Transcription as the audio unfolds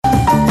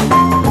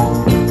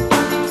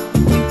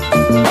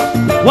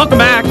Welcome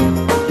back.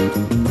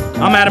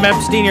 I'm Adam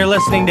Epstein. You're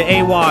listening to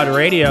AWadd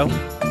Radio.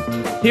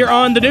 Here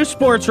on the new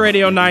Sports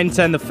Radio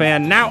 910 The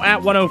Fan, now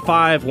at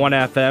 105.1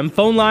 FM.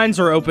 Phone lines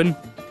are open.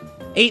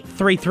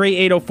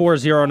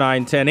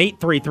 833-804-0910.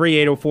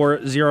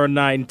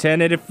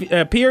 833-804-0910. It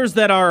appears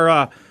that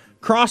our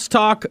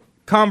Crosstalk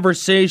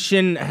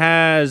conversation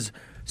has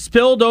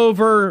spilled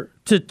over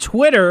to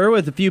Twitter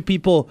with a few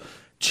people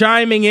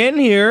chiming in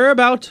here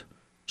about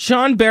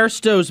Sean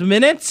Bairstow's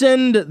minutes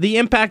and the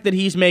impact that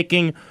he's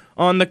making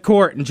on the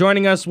court. And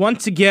joining us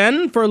once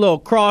again for a little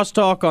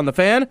Crosstalk on the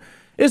Fan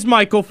is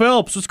Michael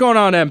Phillips. What's going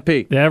on,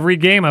 MP? Every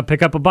game I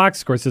pick up a box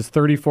score says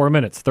 34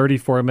 minutes,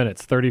 34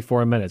 minutes,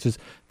 34 minutes. Just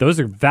those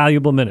are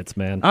valuable minutes,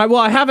 man. Well,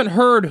 I haven't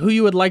heard who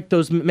you would like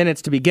those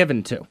minutes to be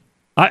given to.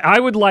 I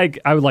would like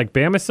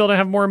Bama still to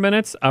have more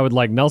minutes. I would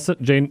like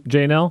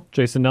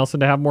Jason Nelson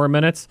to have more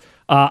minutes.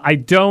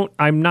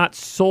 I'm not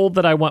sold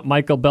that I want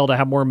Michael Bell to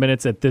have more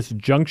minutes at this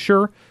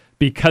juncture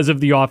because of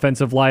the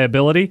offensive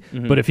liability.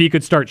 Mm-hmm. But if he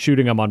could start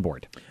shooting, I'm on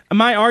board.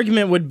 My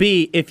argument would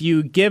be if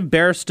you give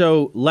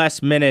Bairstow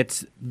less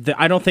minutes,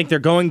 I don't think they're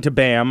going to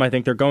Bam. I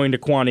think they're going to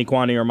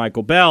Kwani or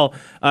Michael Bell.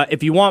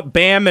 If you want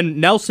Bam and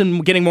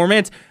Nelson getting more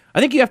minutes, I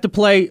think you have to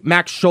play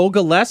Max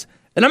Scholga less.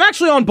 And I'm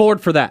actually on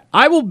board for that.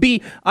 I will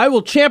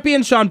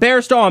champion Sean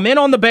Bairstow. I'm in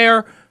on the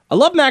Bear. I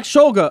love Max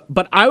Scholga,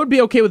 but I would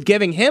be okay with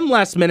giving him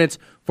less minutes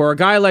for a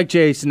guy like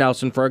Jason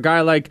Nelson, for a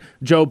guy like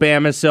Joe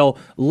Bamisil.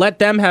 Let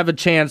them have a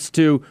chance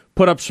to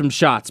put up some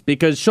shots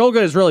because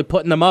Scholga is really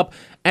putting them up.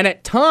 And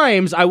at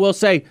times, I will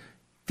say,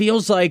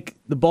 feels like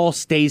the ball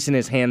stays in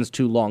his hands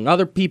too long.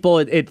 Other people,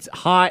 it's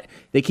hot.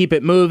 They keep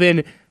it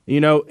moving.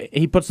 You know,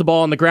 he puts the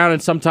ball on the ground,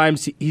 and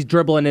sometimes he's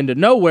dribbling into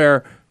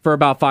nowhere for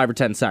about 5 or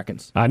 10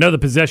 seconds. I know the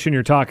possession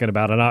you're talking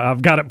about, and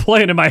I've got it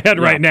playing in my head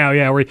right now.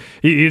 Yeah, where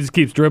he just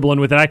keeps dribbling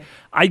with it.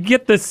 I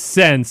get the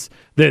sense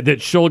that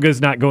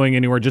Scholga's not going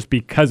anywhere just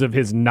because of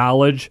his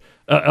knowledge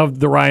of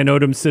the Ryan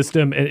Odom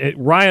system.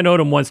 Ryan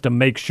Odom wants to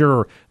make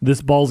sure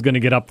this ball's going to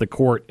get up the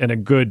court and a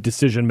good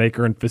decision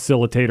maker and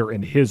facilitator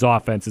in his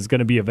offense is going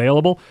to be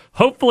available.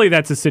 Hopefully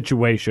that's a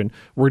situation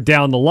where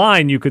down the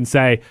line you can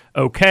say,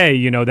 okay,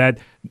 you know, that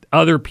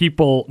other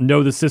people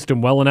know the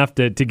system well enough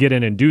to get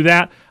in and do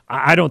that.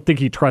 I don't think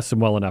he trusts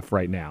him well enough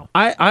right now.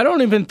 I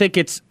don't even think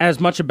it's as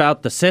much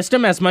about the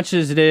system as much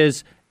as it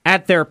is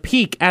at their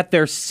peak, at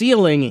their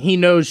ceiling. He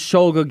knows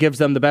Scholga gives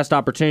them the best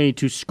opportunity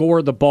to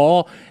score the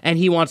ball, and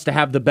he wants to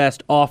have the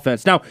best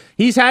offense. Now,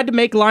 he's had to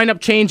make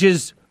lineup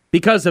changes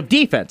because of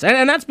defense,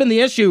 and that's been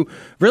the issue,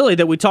 really,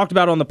 that we talked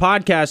about on the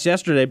podcast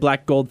yesterday,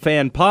 Black Gold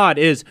Fan Pod,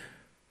 is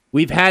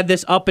we've had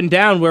this up and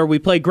down where we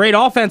play great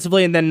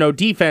offensively and then no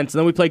defense, and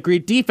then we play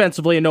great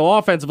defensively and no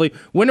offensively.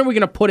 When are we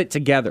going to put it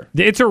together?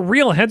 It's a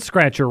real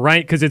head-scratcher,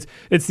 right? Because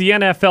it's the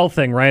NFL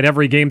thing, right?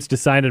 Every game's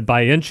decided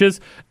by inches.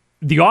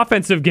 The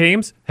offensive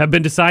games have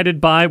been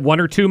decided by 1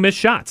 or 2 missed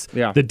shots.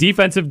 Yeah. The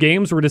defensive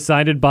games were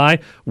decided by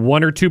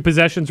 1 or 2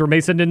 possessions where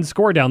Mason didn't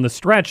score down the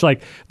stretch. But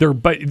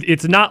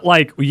it's not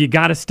like you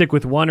got to stick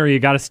with one or you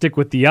got to stick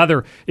with the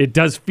other. It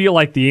does feel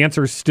like the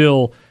answer's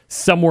still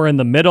somewhere in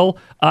the middle.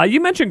 You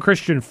mentioned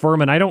Christian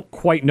Furman. I don't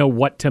quite know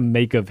what to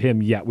make of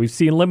him yet. We've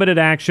seen limited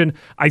action.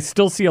 I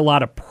still see a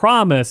lot of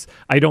promise.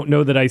 I don't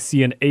know that I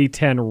see an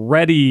A10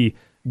 ready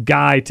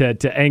guy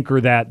to anchor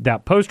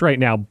that post right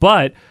now,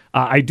 but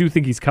I do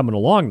think he's coming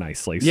along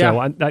nicely.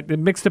 Yeah. So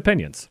mixed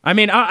opinions. I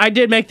mean, I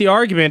did make the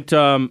argument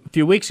a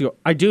few weeks ago.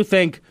 I do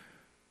think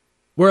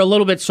we're a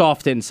little bit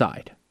soft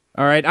inside.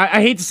 All right,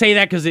 I hate to say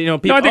that because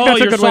people, I think that's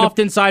you're a good soft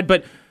inside,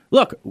 but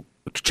look,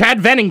 Chad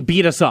Venning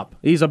beat us up.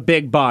 He's a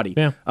big body.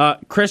 Yeah.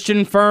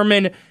 Christian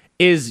Furman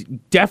is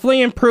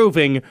definitely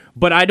improving,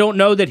 but I don't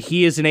know that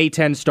he is an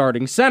A10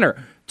 starting center.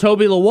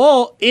 Toby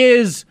Lawal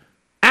is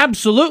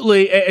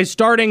absolutely a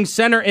starting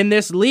center in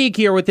this league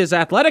here with his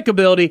athletic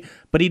ability,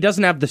 but he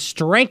doesn't have the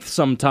strength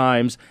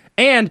sometimes.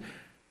 And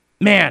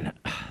man,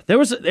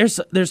 there's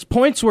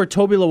points where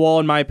Toby Lawal,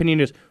 in my opinion,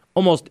 is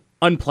almost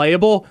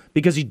unplayable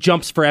because he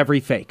jumps for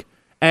every fake.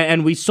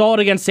 And we saw it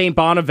against St.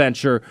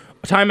 Bonaventure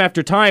time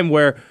after time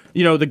where,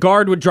 the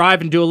guard would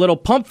drive and do a little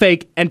pump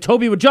fake, and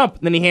Toby would jump,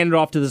 and then he handed it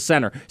off to the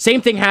center. Same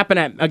thing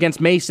happened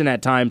against Mason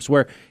at times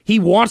where he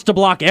wants to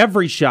block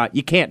every shot.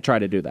 You can't try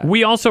to do that.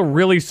 We also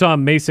really saw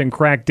Mason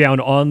crack down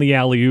on the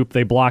alley-oop.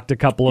 They blocked a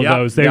couple of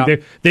those.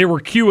 They were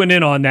queuing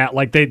in on that.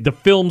 Like the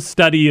film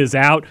study is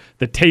out.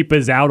 The tape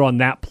is out on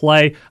that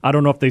play. I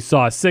don't know if they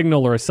saw a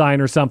signal or a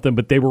sign or something,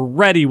 but they were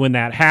ready when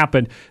that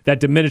happened. That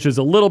diminishes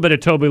a little bit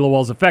of Toby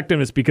Lawal's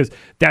effectiveness because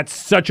that's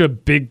such a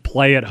big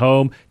play at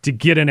home to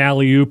get an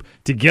alley-oop,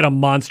 to get a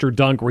monster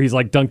dunk where he's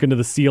like dunking to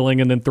the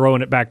ceiling and then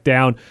throwing it back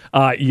down.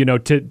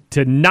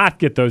 To not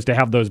get those, to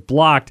have those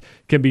blocked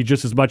can be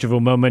just as much of a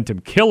momentum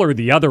killer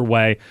the other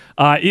way.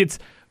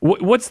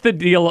 What's the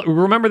deal?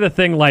 Remember the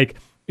thing like,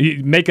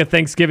 you make a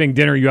Thanksgiving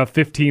dinner, you have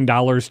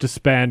 $15 to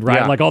spend, right?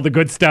 Yeah. Like all the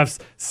good stuff's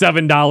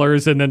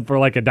 $7, and then for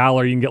like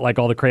 $1, you can get like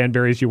all the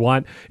cranberries you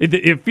want.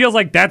 It feels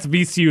like that's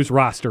VCU's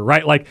roster,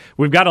 right? Like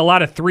we've got a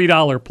lot of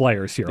 $3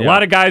 players here. Yeah. A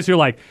lot of guys who are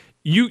like,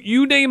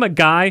 You name a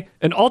guy,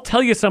 and I'll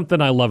tell you something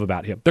I love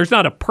about him. There's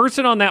not a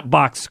person on that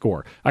box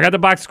score. I got the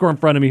box score in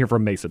front of me here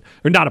from Mason.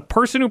 There's not a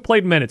person who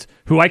played minutes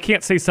who I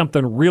can't say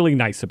something really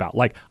nice about.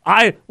 Like,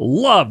 I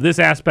love this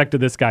aspect of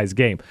this guy's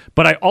game.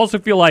 But I also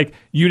feel like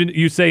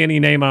you say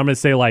any name, I'm going to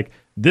say, like,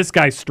 this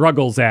guy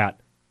struggles at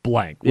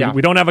blank. Yeah.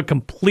 We don't have a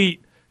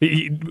complete...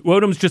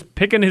 Wodom's just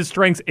picking his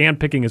strengths and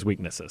picking his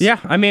weaknesses. Yeah,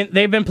 I mean,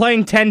 they've been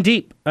playing 10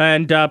 deep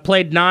and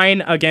played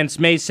 9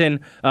 against Mason.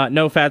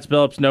 No Fats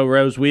Phillips, no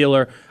Rose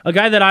Wheeler. A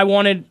guy that I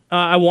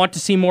want to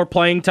see more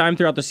playing time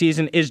throughout the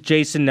season is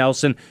Jason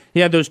Nelson.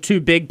 He had those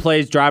 2 big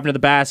plays driving to the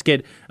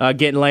basket,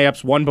 getting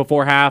layups, one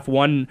before half,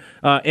 one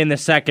in the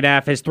second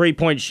half. His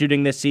 3-point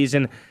shooting this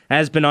season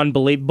has been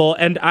unbelievable.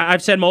 And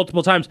I've said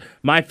multiple times,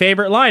 my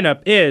favorite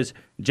lineup is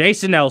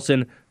Jason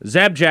Nelson,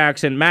 Zeb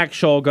Jackson, Max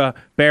Shulga,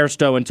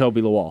 Bairstow, and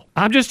Toby Lawal.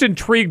 I'm just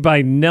intrigued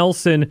by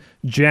Nelson,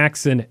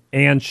 Jackson,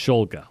 and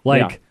Shulga.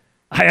 Like,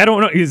 I don't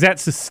know, is that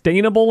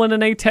sustainable in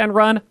an A10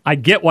 run? I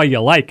get why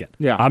you like it.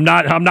 Yeah. I'm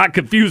not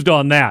confused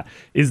on that.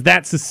 Is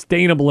that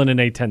sustainable in an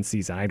A10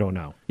 season? I don't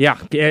know. Yeah,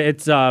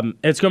 it's going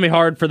to be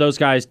hard for those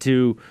guys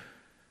to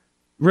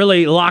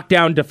really lock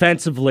down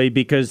defensively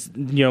because,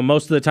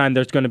 most of the time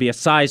there's going to be a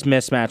size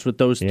mismatch with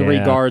those 3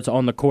 guards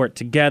on the court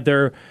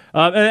together.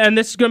 And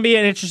this is going to be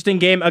an interesting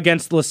game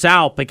against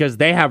LaSalle because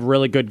they have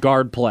really good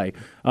guard play.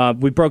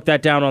 We broke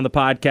that down on the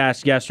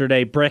podcast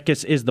yesterday.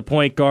 Brickus is the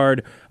point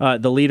guard,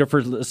 the leader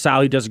for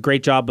LaSalle. He does a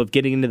great job of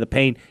getting into the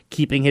paint,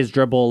 keeping his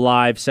dribble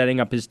alive, setting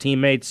up his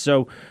teammates.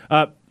 So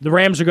the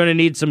Rams are going to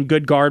need some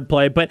good guard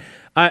play. But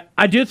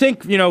I do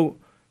think,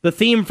 the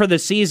theme for the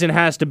season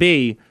has to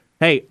be,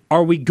 hey,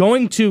 are we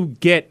going to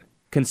get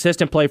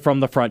consistent play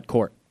from the front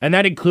court? And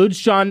that includes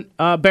Sean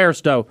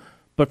Bairstow.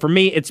 But for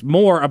me, it's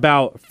more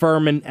about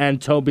Furman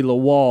and Toby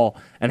Lawal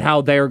and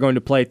how they are going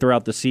to play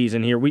throughout the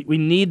season here. We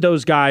need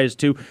those guys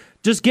to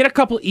just get a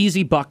couple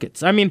easy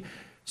buckets. I mean,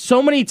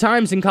 so many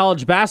times in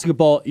college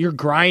basketball, you're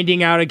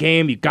grinding out a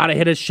game. You've got to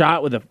hit a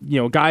shot with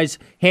a guy's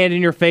hand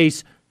in your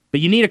face. But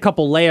you need a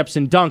couple layups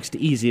and dunks to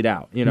ease it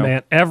out,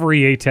 Man,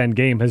 every A10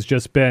 game has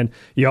just been,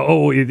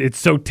 it's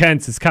so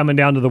tense. It's coming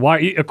down to the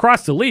wire.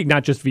 Across the league,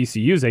 not just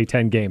VCU's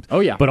A10 games. Oh,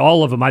 yeah. But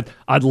all of them.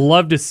 I'd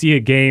love to see a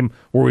game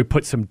where we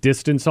put some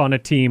distance on a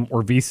team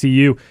or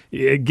VCU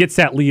it gets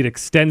that lead,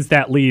 extends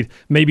that lead.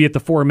 Maybe at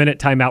the 4-minute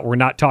timeout, we're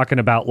not talking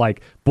about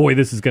like, boy,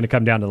 this is going to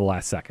come down to the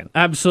last second.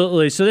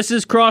 Absolutely. So this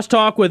is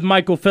Crosstalk with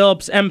Michael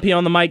Phillips. MP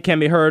on the mic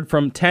can be heard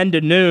from 10 to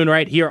noon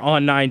right here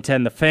on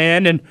 910 The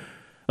Fan. And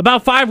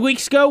about 5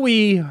 weeks ago,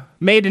 we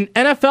made an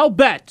NFL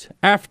bet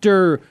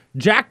after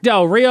Jack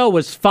Del Rio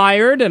was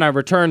fired and I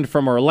returned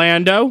from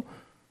Orlando.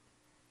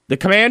 The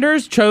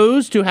Commanders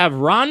chose to have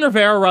Ron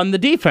Rivera run the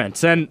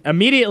defense. And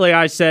immediately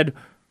I said,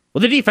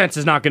 well, the defense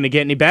is not going to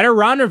get any better.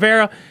 Ron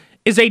Rivera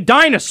is a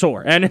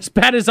dinosaur. And as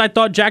bad as I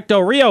thought Jack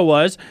Del Rio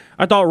was,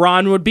 I thought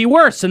Ron would be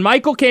worse. And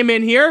Michael came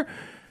in here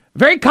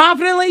very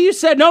confidently. You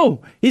said,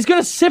 no, he's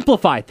going to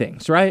simplify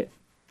things, right?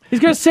 He's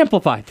going to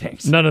simplify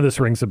things. None of this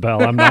rings a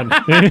bell. I'm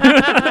not.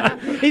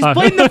 He's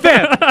pleading the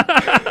fifth.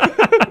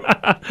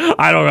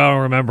 I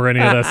don't remember any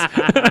of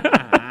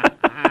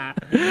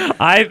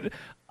this.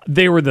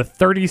 They were the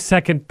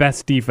 32nd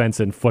best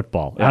defense in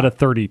football out of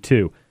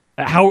 32.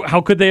 How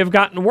could they have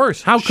gotten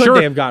worse? How could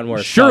they have gotten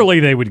worse? Surely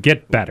they would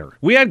get better.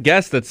 We had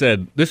guests that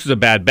said, this is a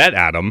bad bet,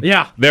 Adam.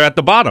 Yeah. They're at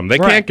the bottom. They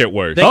can't get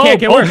worse. They can't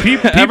get worse.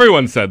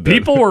 Everyone said that.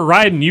 People were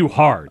riding you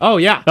hard. Oh,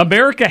 yeah.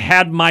 America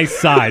had my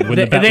side when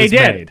the bet they was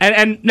did. made.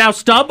 And now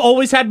Stub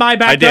always had my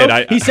back,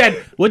 though. He said,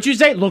 what'd you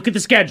say? Look at the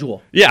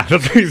schedule. Yeah,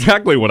 that's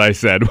exactly what I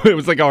said. It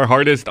was like our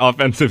hardest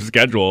offensive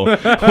schedule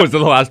was the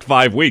last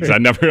 5 weeks. I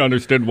never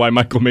understood why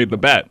Michael made the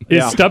bet.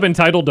 Is Stub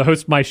entitled to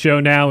host my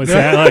show now? Is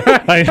that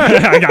like,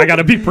 I got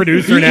to be producer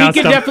now? He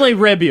can definitely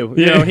rib you.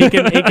 He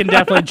can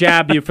definitely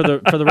jab you for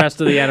the rest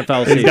of the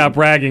NFL season. He's got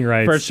bragging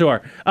rights. For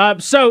sure.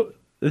 So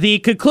the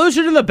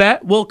conclusion of the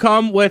bet will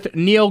come with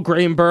Neil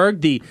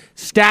Greenberg, the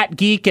stat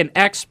geek and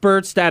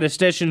expert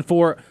statistician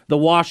for the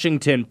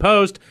Washington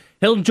Post.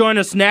 He'll join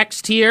us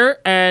next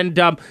here, and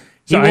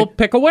he will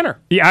pick a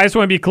winner. Yeah, I just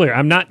want to be clear.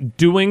 I'm not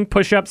doing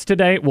push-ups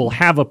today. We'll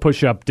have a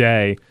push-up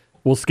day.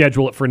 We'll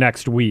schedule it for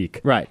next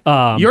week. Right.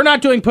 You're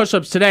not doing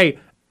push-ups today.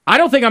 I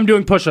don't think I'm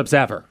doing push-ups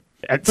ever.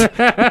 It's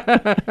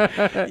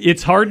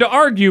hard to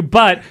argue,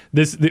 but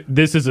this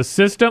is a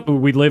system.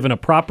 We live in a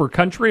proper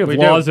country of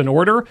laws and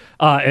order,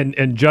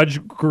 and Judge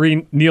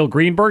Neil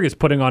Greenberg is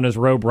putting on his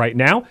robe right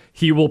now.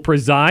 He will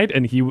preside,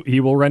 and he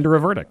will render a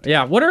verdict.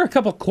 Yeah. What are a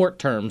couple court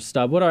terms,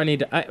 Stub? What do I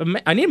need?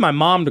 I need my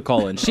mom to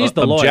call in. She's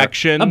the lawyer.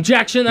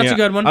 Objection. That's a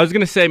good one. I was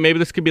going to say maybe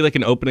this could be like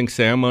an opening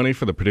ceremony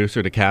for the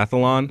producer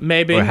decathlon.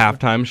 Maybe. Or a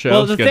halftime show.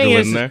 Well, the thing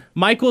is, there.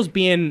 Michael's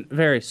being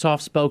very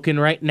soft-spoken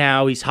right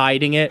now. He's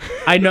hiding it.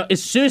 I know.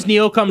 As soon as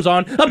Neil comes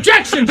on,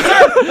 objection,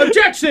 sir!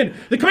 Objection!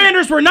 The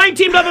Commanders were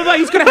 19, blah, blah, blah.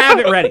 He's going to have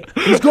it ready.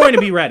 He's going to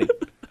be ready.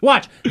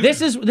 Watch.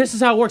 This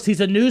is how it works. He's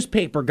a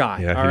newspaper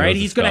guy. Yeah, all right.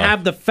 He's going to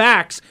have the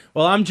facts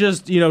while I'm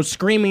just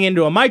screaming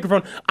into a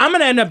microphone. I'm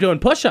going to end up doing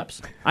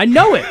push-ups. I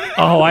know it.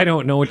 Oh, I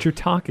don't know what you're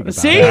talking about.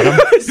 See, Adam.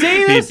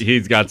 see this?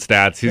 He's got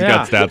stats. He's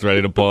got stats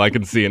ready to pull. I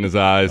can see in his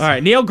eyes. All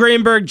right, Neil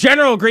Greenberg,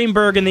 General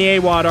Greenberg in the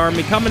AWadd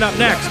Army, coming up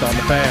next on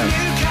The Fan.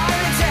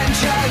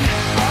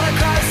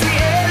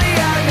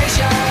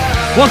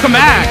 Welcome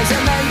back.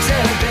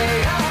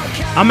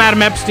 I'm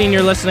Adam Epstein.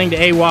 You're listening to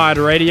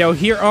AWadd Radio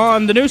here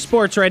on the new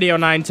Sports Radio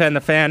 910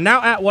 The Fan,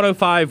 now at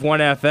 105.1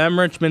 FM,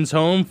 Richmond's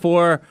home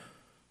for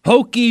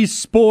Hokie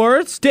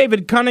sports.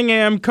 David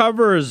Cunningham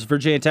covers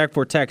Virginia Tech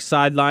for Tech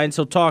Sidelines.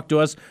 He'll talk to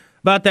us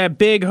about that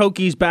big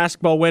Hokies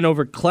basketball win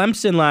over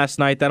Clemson last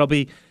night. That'll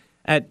be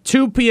at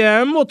 2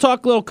 p.m. We'll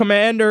talk little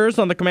Commanders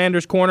on the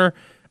Commanders Corner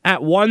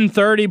at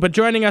 1:30. But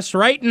joining us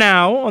right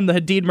now on the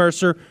Hadid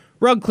Mercer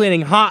Rug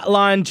Cleaning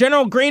Hotline,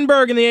 General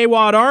Greenberg in the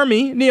AWadd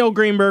Army, Neil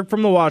Greenberg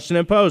from the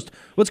Washington Post.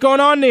 What's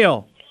going on,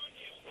 Neil?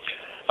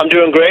 I'm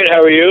doing great.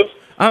 How are you?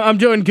 I'm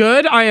doing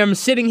good. I am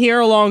sitting here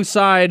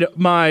alongside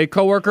my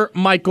coworker,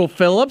 Michael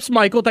Phillips.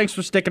 Michael, thanks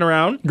for sticking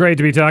around. Great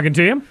to be talking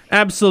to you.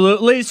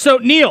 Absolutely. So,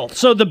 Neil,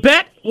 the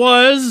bet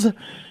was,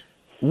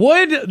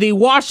 would the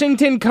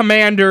Washington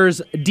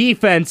Commanders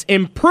defense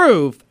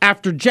improve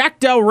after Jack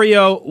Del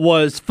Rio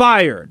was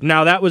fired?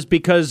 Now, that was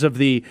because of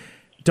the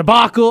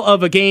debacle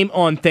of a game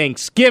on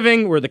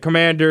Thanksgiving where the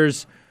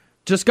Commanders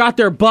just got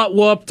their butt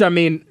whooped. I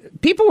mean,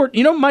 people were,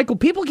 Michael,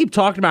 people keep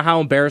talking about how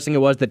embarrassing it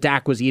was that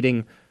Dak was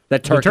eating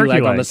that turkey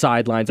leg on the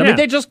sidelines. I mean,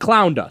 they just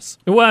clowned us.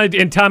 Well,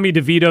 and Tommy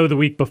DeVito the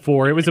week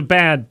before. It was a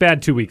bad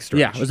 2-week stretch.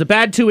 Yeah, it was a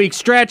bad 2-week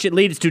stretch. It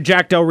leads to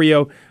Jack Del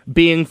Rio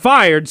being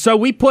fired. So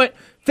we put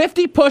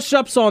 50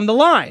 push-ups on the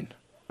line.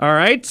 All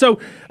right. So,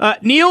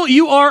 Neil,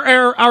 you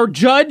are our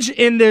judge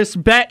in this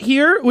bet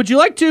here. Would you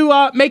like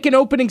to make an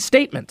opening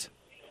statement?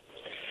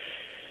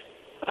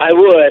 I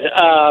would.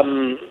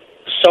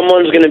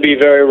 Someone's going to be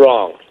very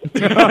wrong.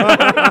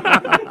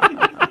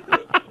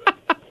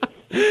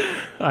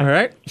 All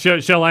right.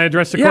 Shall I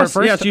address the court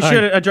first? Yes, you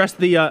should address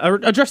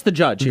the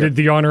judge here.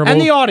 The honorable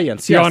and the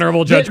audience. The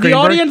honorable Judge The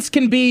Greenberg. audience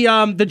can be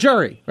the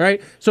jury,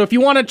 right? So if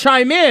you want to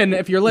chime in,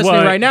 if you're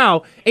listening right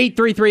now,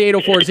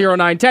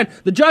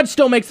 833-804-0910. The judge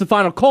still makes the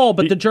final call,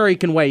 but the jury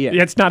can weigh in.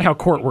 Yeah, it's not how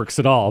court works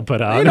at all,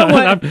 but you know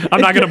what?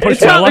 I'm not going to push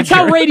that luxury. It's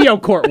how radio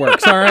court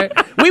works, all right?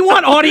 We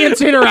want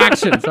audience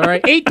interactions, all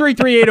right?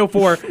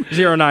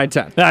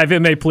 833-804-0910. If it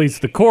may please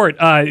the court,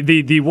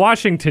 the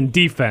Washington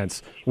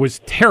defense was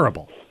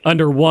terrible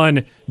under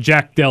one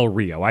Jack Del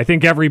Rio. I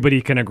think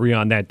everybody can agree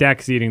on that.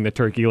 Dak's eating the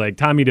turkey leg.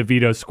 Tommy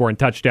DeVito scoring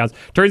touchdowns.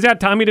 Turns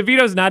out Tommy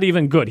DeVito's not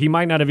even good. He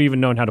might not have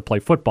even known how to play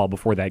football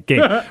before that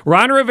game.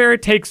 Ron Rivera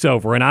takes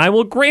over, and I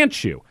will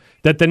grant you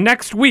that the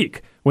next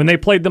week when they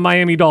played the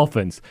Miami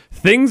Dolphins,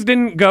 things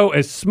didn't go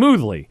as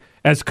smoothly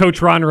as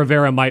Coach Ron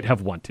Rivera might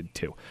have wanted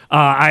to.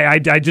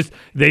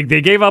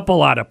 They gave up a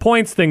lot of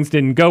points. Things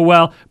didn't go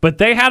well, but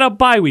they had a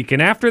bye week.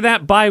 And after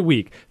that bye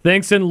week,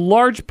 thanks in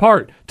large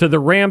part to the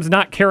Rams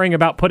not caring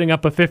about putting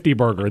up a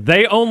 50-burger,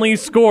 they only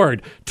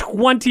scored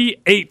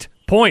 28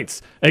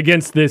 points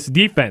against this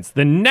defense.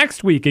 The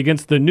next week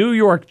against the New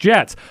York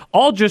Jets,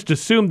 I'll just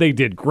assume they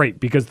did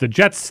great because the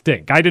Jets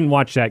stink. I didn't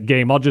watch that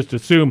game. I'll just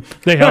assume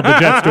they held the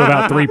Jets to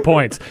about 3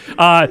 points.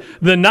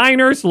 The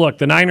Niners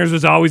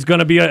was always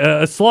going to be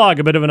a slog,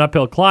 a bit of an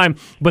uphill climb,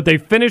 but they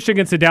finished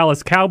against the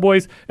Dallas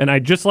Cowboys, and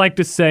I'd just like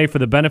to say, for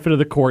the benefit of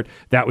the court,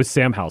 that was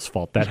Sam Howell's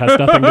fault. That has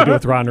nothing to do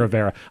with Ron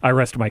Rivera. I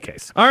rest my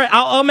case. All right,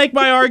 I'll make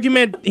my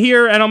argument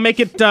here, and I'll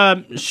make it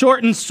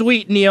short and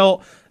sweet,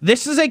 Neil.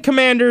 This is a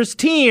Commanders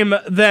team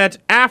that,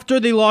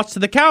 after the loss to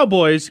the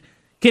Cowboys,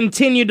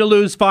 continued to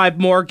lose 5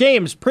 more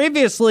games.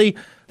 Previously,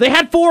 they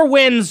had 4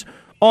 wins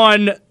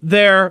on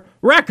their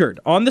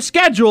record. On the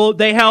schedule,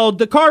 they held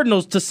the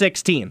Cardinals to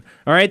 16.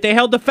 All right, they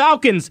held the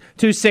Falcons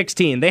to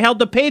 16. They held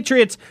the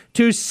Patriots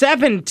to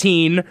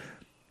 17.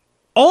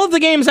 All of the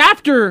games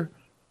after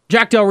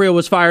Jack Del Rio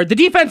was fired, the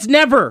defense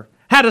never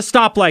had a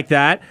stop like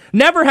that,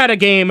 never had a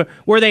game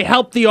where they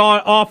helped the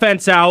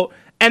offense out,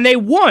 and they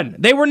won.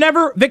 They were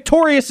never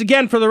victorious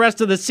again for the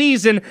rest of the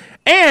season.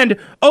 And,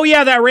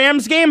 that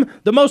Rams game,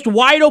 the most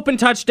wide-open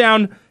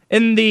touchdown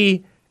in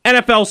the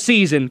NFL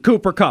season,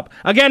 Cooper Kupp.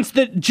 Against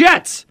the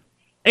Jets,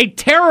 a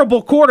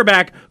terrible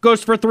quarterback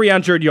goes for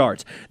 300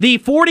 yards. The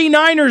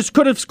 49ers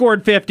could have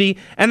scored 50,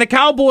 and the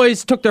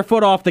Cowboys took their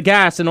foot off the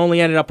gas and only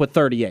ended up with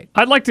 38.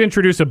 I'd like to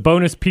introduce a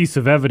bonus piece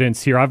of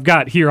evidence here. I've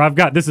got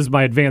this is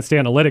my advanced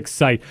analytics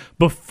site.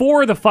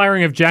 Before the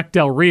firing of Jack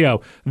Del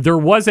Rio, there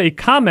was a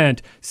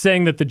comment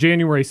saying that the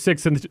January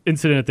 6th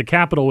incident at the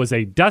Capitol was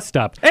a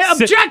dust-up. Hey,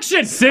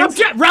 objection!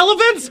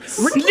 Relevance?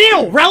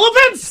 Neil,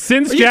 relevance? Are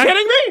you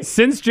kidding me?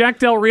 Since Jack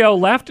Del Rio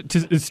left,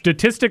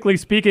 statistically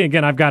speaking,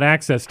 again, I've got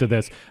access to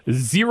this,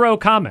 0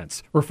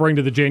 comments referring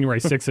to the January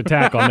 6th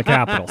attack on the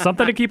Capitol.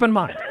 Something to keep in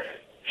mind.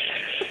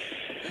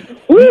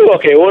 Woo,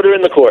 okay, order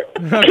in the court.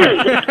 All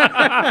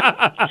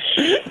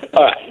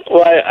right.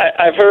 Well,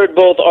 I've heard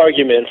both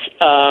arguments,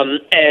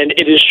 and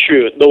it is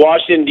true. The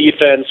Washington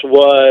defense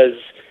was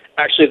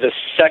actually the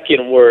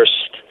second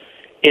worst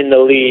in the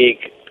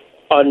league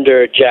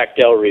under Jack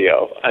Del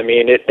Rio. I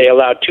mean, they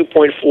allowed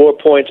 2.4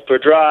 points per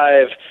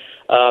drive.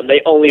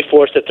 They only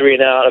forced a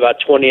 3-and-out about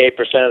 28%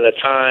 of the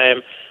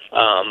time.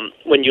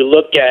 When you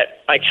look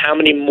at like how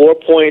many more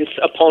points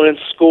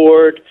opponents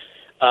scored,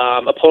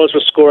 opponents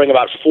were scoring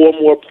about 4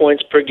 more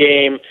points per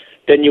game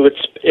than you would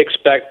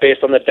expect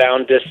based on the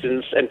down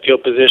distance and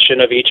field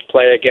position of each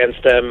play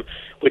against them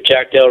with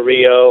Jack Del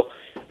Rio.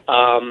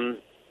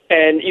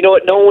 And you know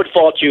what? No one would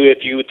fault you if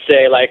you would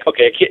say, like,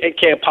 okay, it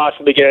can't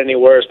possibly get any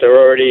worse. They're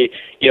already,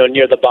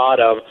 near the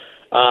bottom.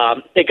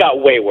 It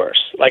got way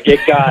worse. Like, it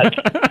got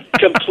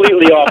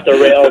completely off the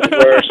rails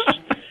worse.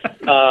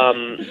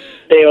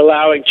 They were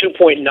allowing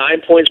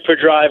 2.9 points per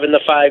drive in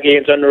the 5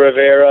 games under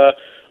Rivera,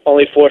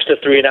 only forced a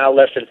 3-and-out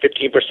less than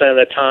 15% of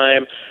the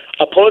time.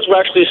 Opponents were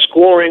actually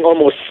scoring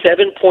almost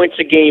 7 points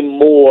a game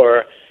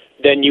more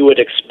than you would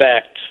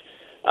expect,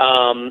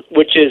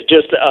 which is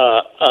just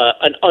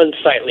an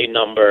unsightly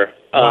number,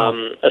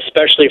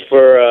 especially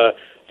for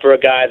a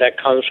guy that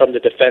comes from the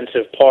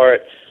defensive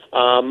part.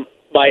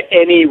 By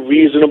any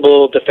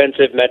reasonable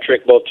defensive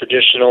metric, both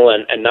traditional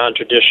and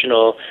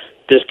non-traditional,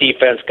 this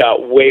defense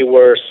got way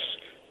worse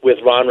with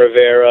Ron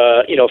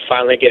Rivera,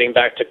 finally getting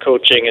back to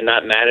coaching and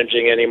not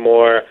managing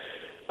anymore.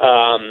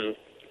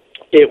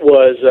 It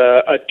was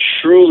a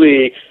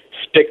truly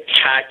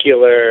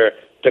spectacular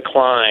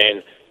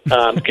decline,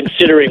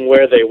 considering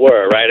where they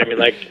were, right? I mean,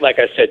 like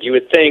I said, you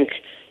would think,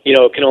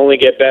 it can only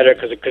get better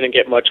because it couldn't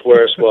get much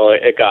worse. Well,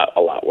 it got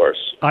a lot worse.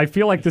 I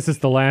feel like this is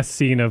the last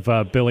scene of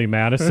Billy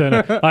Madison.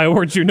 I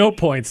award you no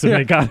points, and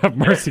may God have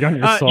mercy on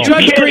your soul. You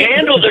can't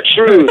handle the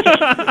truth.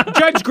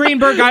 Judge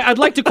Greenberg, I'd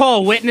like to call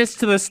a witness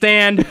to the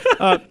stand.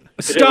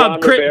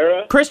 Stub,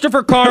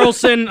 Christopher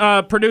Carlson,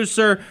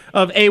 producer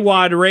of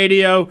AWadd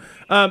Radio.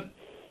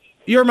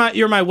 You're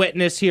my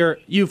witness here.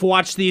 You've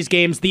watched these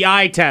games. The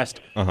eye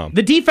test.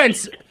 The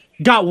defense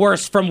got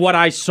worse from what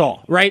I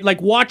saw, right?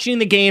 Like, watching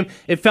the game,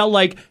 it felt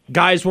like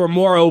guys were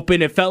more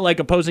open. It felt like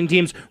opposing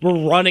teams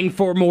were running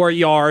for more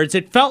yards.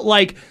 It felt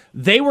like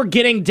they were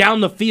getting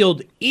down the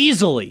field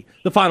easily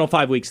the final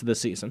 5 weeks of the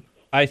season.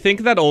 I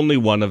think that only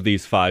one of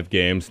these 5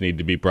 games need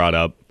to be brought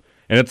up,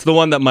 and it's the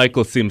one that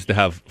Michael seems to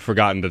have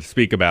forgotten to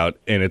speak about,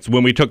 and it's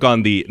when we took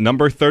on the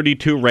number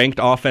 32 ranked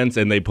offense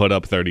and they put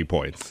up 30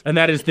 points. And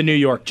that is the New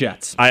York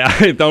Jets.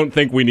 I don't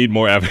think we need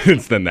more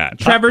evidence than that.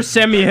 Trevor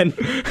Siemian,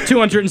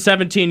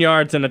 217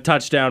 yards and a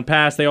touchdown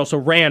pass. They also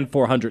ran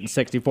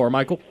 464,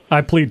 Michael. I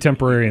plead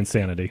temporary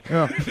insanity.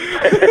 Oh.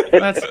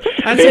 That's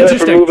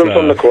interesting. Remove him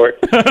from the court.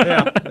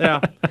 Yeah.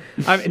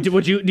 Do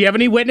you have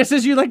any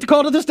witnesses you'd like to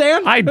call to the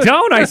stand? I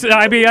don't.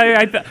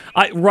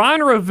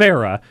 Ron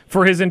Rivera,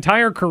 for his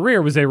entire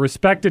career, was a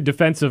respected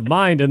defensive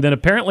mind, and then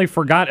apparently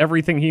forgot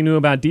everything he knew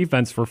about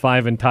defense for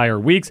 5 entire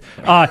weeks.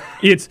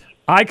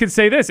 I could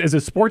say this, as a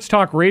sports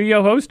talk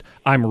radio host,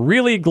 I'm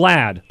really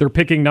glad they're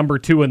picking number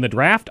 2 in the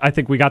draft. I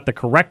think we got the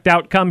correct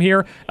outcome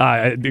here.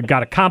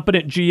 Got a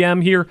competent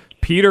GM here.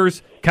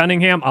 Peters,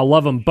 Cunningham, I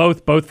love them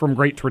both from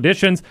great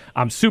traditions.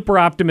 I'm super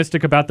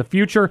optimistic about the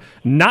future.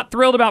 Not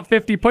thrilled about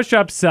 50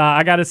 push-ups.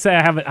 I got to say,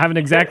 I haven't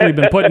exactly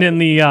been putting in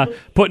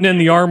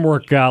the arm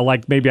work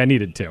like maybe I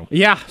needed to.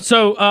 Yeah.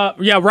 So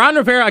Ron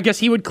Rivera, I guess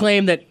he would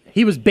claim that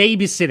he was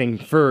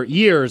babysitting for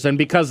years, and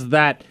because of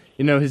that,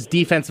 his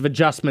defensive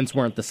adjustments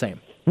weren't the same.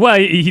 Well,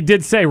 he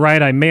did say,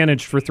 right, I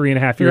managed for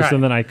 3.5 years, right,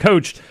 and then I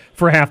coached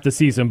for half the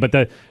season.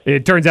 But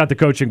it turns out the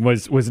coaching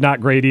was not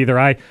great either.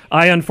 I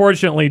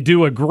unfortunately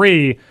do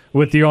agree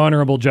with the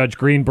Honorable Judge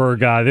Greenberg.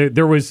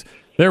 There was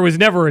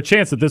never a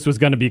chance that this was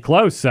going to be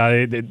close.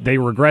 They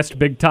regressed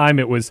big time.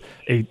 It was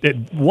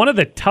one of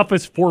the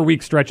toughest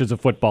 4-week stretches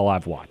of football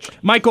I've watched.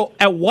 Michael,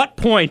 at what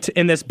point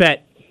in this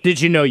bet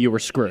did you know you were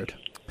screwed?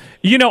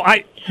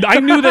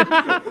 I knew that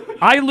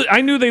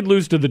I knew they'd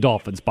lose to the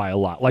Dolphins by a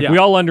lot. We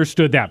all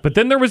understood that. But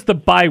then there was the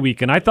bye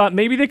week, and I thought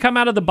maybe they come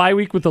out of the bye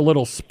week with a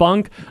little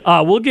spunk.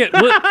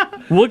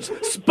 We'll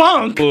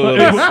spunk.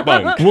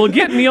 We'll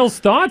get Neil's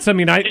thoughts. I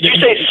mean, did you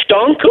say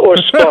stunk or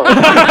spunk?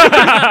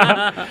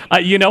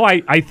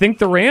 I think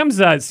the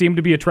Rams seem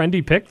to be a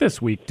trendy pick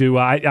this week.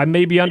 I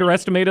maybe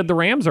underestimated the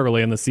Rams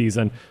early in the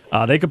season.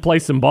 They could play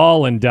some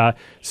ball, and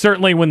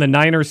certainly when the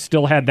Niners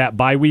still had that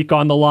bye week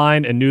on the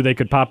line and knew they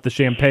could pop the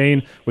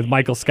champagne with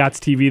Michael Scott's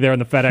TV there in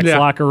the FedEx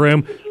locker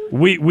room,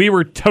 we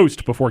were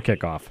toast before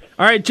kickoff.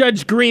 All right,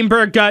 Judge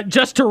Greenberg,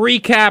 just to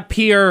recap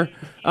here,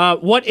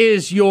 what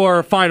is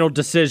your final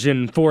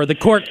decision for the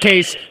court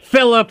case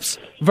Phillips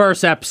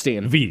versus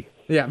Epstein? V.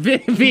 Yeah,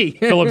 V.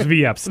 Phillips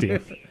v. Epstein.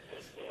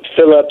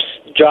 Phillips,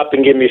 drop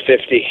and give me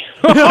 50.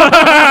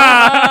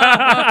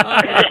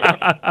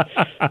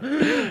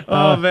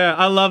 Oh, man,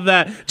 I love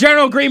that.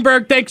 General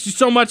Greenberg, thanks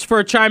so much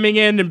for chiming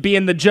in and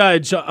being the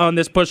judge on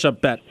this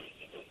push-up bet.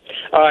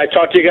 All right,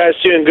 talk to you guys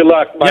soon. Good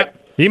luck. Bye. Yep.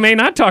 He may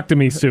not talk to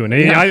me soon.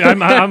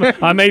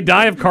 I may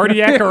die of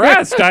cardiac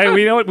arrest.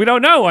 We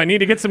don't know. I need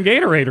to get some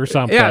Gatorade or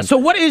something. Yeah, so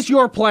what is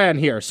your plan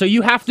here? So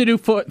you have to do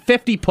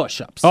 50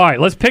 push-ups. All right,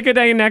 let's pick a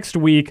day next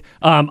week.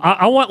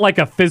 I want like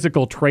a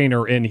physical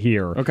trainer in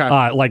here. Okay.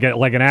 Like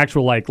an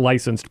actual like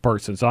licensed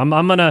person. So I'm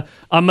gonna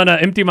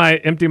empty my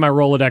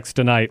Rolodex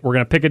tonight. We're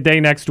gonna pick a day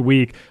next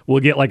week.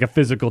 We'll get like a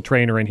physical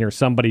trainer in here,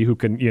 somebody who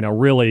can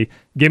really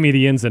give me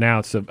the ins and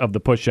outs of the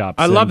push-ups.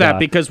 I love that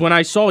because when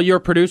I saw your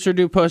producer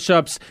do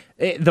push-ups,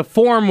 the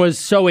form was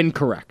so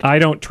incorrect. I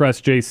don't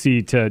trust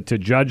JC to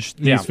judge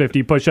these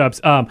 50 push-ups.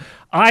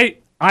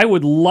 I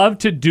would love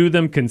to do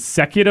them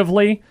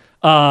consecutively.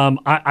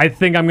 I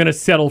think I'm going to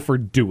settle for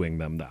doing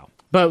them, though.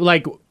 But,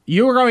 like,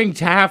 you're going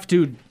to have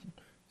to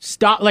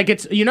stop. Like,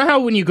 it's, you know how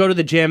when you go to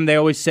the gym, they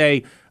always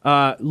say,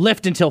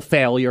 lift until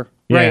failure,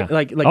 right? Yeah.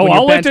 Like when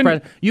you bench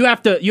press, you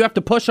have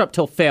to push up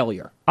till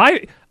failure.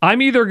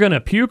 I'm either going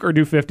to puke or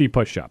do 50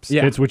 push-ups.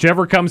 Yeah. It's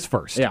whichever comes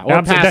first. Yeah,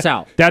 or pass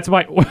out. That's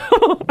my...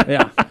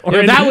 Yeah.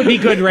 That would be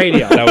good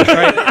radio.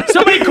 Right?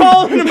 Somebody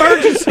call an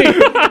emergency.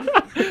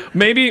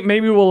 Maybe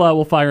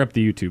we'll fire up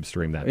the YouTube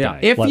stream that day.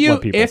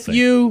 If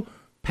you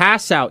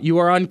pass out, you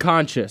are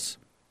unconscious,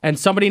 and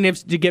somebody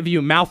needs to give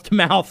you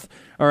mouth-to-mouth,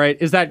 all right,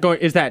 is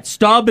that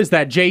Stub? Is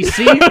that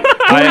JC?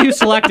 Who are you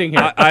selecting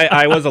here?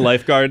 I was a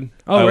lifeguard.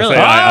 Oh, really?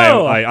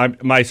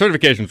 My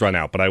certification's run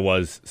out, but I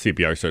was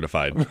CPR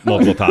certified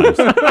multiple times.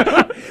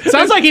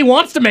 Sounds like he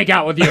wants to make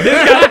out with you.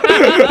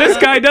 This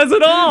guy does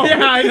it all.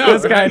 Yeah, I know.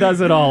 This guy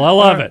does it all. I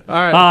love it. All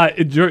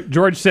right.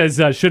 George says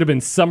should have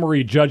been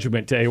summary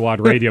judgment to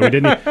AWadd Radio. We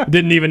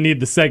didn't even need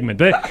the segment.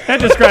 That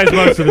describes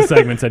most of the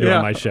segments I do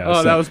on my show.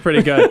 Oh, that was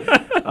pretty good.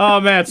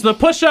 Oh, man. So the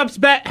push-ups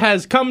bet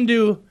has come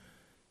to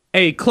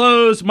a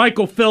close.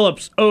 Michael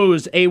Phillips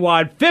owes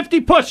AWadd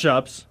 50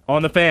 push-ups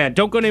on the Fan.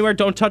 Don't go anywhere.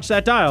 Don't touch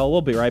that dial.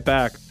 We'll be right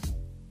back.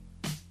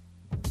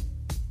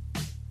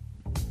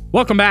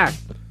 Welcome back.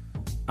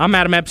 I'm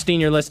Adam Epstein.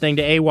 You're listening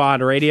to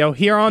AWadd Radio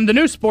here on the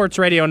new Sports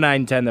Radio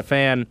 910 The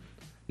Fan.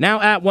 Now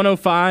at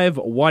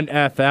 105.1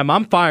 FM.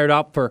 I'm fired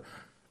up for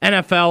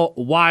NFL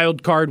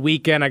Wild Card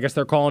Weekend. I guess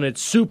they're calling it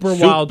Super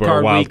Wild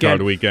Card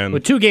Weekend.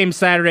 With 2 games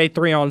Saturday,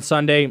 3 on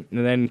Sunday,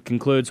 and then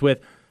concludes with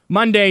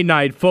Monday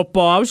Night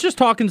Football. I was just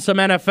talking some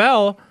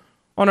NFL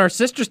on our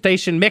sister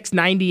station, Mix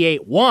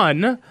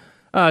 98.1.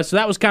 So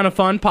that was kind of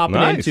fun,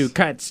 popping into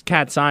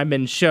Cat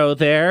Simon's show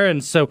there.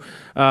 And so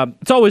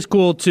it's always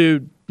cool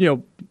to,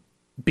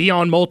 be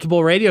on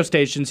multiple radio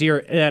stations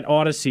here at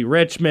Odyssey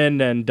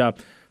Richmond. And, of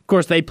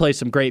course, they play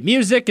some great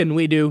music, and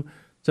we do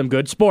some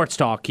good sports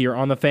talk here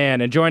on The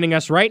Fan. And joining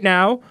us right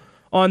now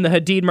on the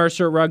Hadid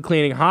Mercer Rug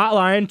Cleaning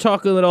Hotline,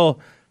 talk a little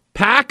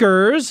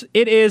Packers,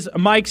 it is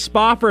Mike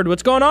Spofford.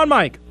 What's going on,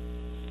 Mike?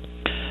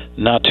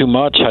 Not too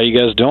much. How you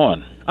guys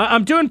doing?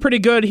 I'm doing pretty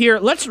good here.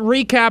 Let's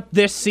recap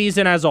this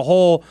season as a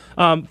whole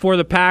for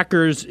the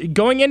Packers.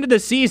 Going into the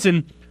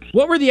season,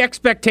 what were the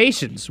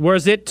expectations?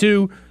 Was it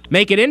to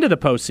make it into the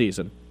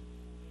postseason?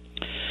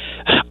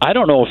 I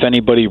don't know if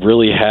anybody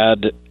really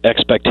had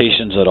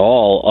expectations at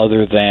all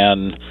other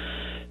than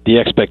the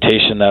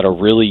expectation that a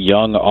really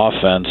young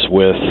offense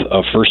with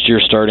a first-year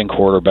starting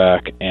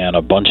quarterback and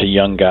a bunch of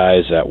young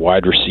guys at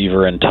wide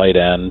receiver and tight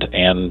end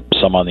and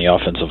some on the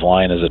offensive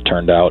line, as it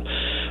turned out,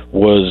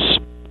 was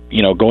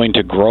going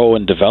to grow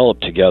and develop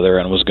together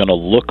and was going to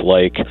look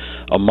like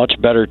a much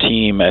better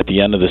team at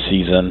the end of the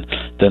season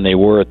than they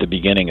were at the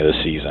beginning of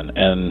the season.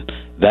 And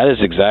that is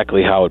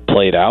exactly how it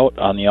played out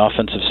on the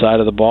offensive side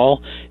of the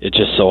ball. It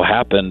just so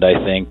happened,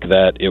 I think,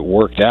 that it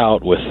worked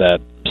out with that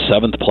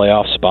 7th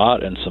playoff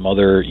spot and some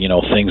other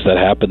things that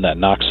happened that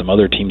knocked some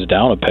other teams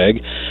down a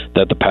peg,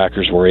 that the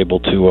Packers were able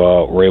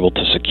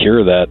to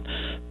secure that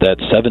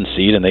 7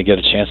 seed, and they get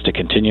a chance to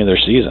continue their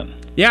season.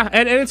 Yeah,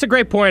 and it's a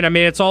great point. I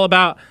mean, it's all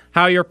about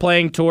how you're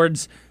playing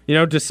towards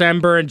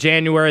December and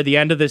January, the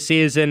end of the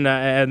season,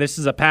 and this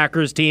is a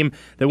Packers team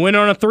that went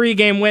on a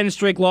 3-game win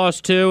streak,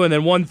 lost 2, and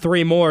then won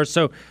 3 more,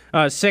 so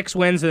 6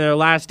 wins in their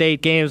last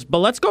 8 games. But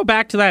let's go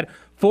back to that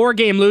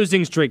 4-game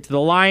losing streak to the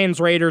Lions,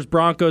 Raiders,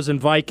 Broncos, and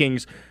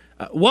Vikings.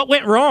 What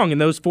went wrong in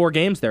those 4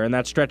 games there in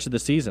that stretch of the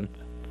season?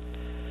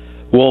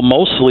 Well,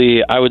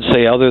 mostly, I would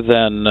say, other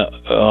than,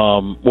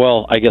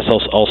 I guess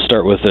I'll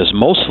start with this.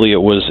 Mostly, it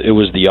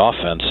was the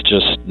offense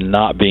just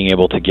not being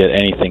able to get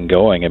anything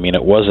going. I mean,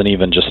 it wasn't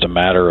even just a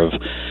matter of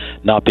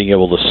not being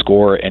able to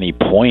score any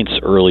points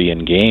early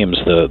in games.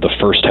 The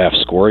first half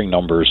scoring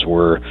numbers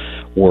were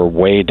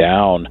way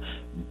down.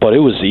 But it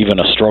was even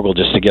a struggle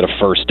just to get a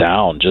first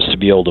down, just to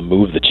be able to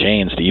move the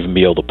chains, to even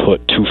be able to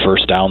put 2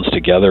 first downs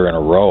together in a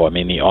row. I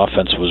mean, the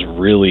offense was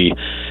really,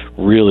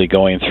 really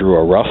going through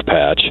a rough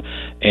patch.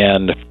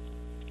 And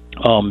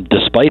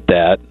despite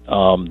that,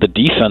 the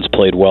defense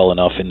played well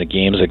enough in the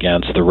games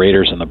against the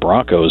Raiders and the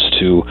Broncos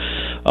to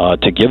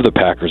give the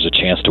Packers a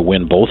chance to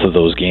win both of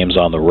those games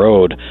on the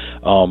road.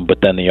 But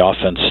then the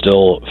offense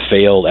still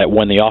failed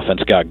when the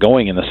offense got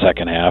going in the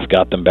second half,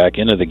 got them back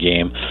into the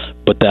game.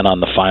 But then on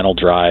the final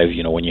drive,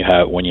 when you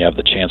have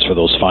the chance for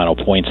those final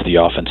points,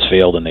 the offense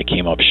failed and they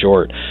came up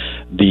short.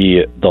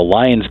 The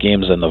Lions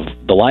game and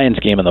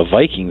the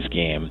Vikings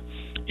game,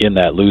 in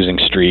that losing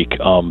streak.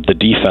 The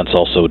defense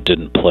also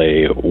didn't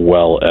play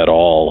well at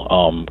all.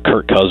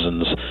 Kirk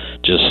Cousins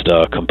just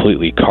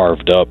completely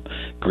carved up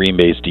Green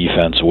Bay's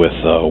defense with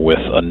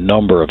a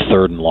number of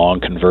third and long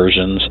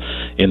conversions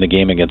in the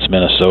game against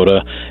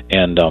Minnesota.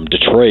 And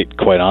Detroit,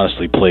 quite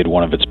honestly, played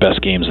one of its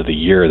best games of the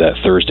year, that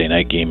Thursday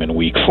night game in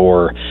Week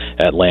 4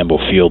 at Lambeau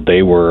Field.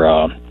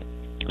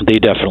 They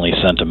definitely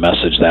sent a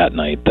message that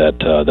night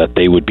that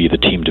they would be the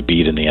team to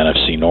beat in the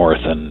NFC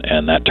North,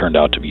 and that turned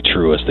out to be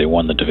true as they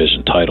won the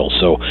division title.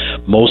 So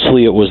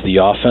mostly it was the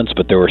offense,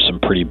 but there were some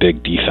pretty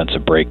big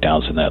defensive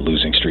breakdowns in that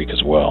losing streak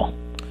as well.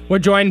 We're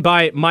joined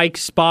by Mike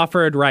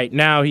Spofford right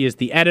now. He is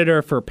the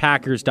editor for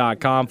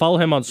Packers.com. Follow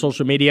him on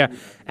social media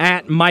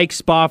at Mike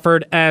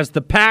Spofford as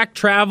the Pack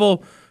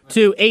travel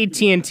to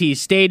AT&T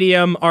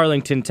Stadium,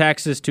 Arlington,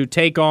 Texas, to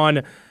take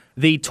on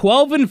the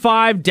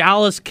 12-5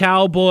 Dallas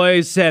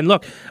Cowboys. And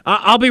look,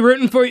 I'll be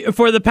rooting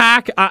for the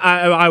Pack.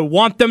 I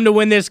want them to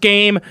win this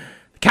game.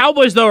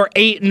 Cowboys, though, are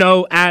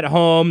 8-0 at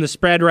home. The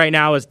spread right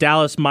now is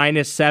Dallas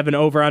 -7,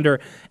 over-under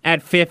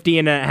at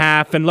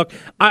 50.5. And look,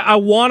 I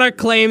want to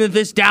claim that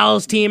this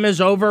Dallas team is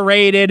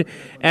overrated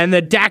and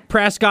that Dak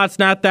Prescott's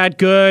not that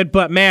good.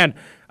 But, man,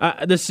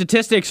 the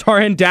statistics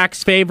are in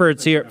Dak's favor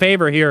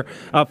here.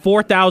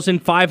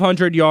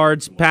 4,500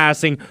 yards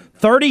passing,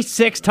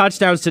 36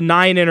 touchdowns to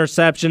 9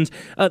 interceptions.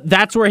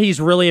 That's where he's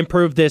really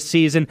improved this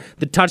season.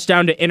 The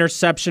touchdown to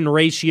interception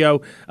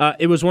ratio.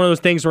 It was one of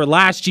those things where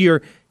last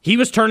year he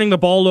was turning the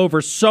ball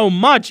over so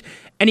much,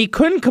 and he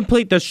couldn't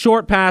complete the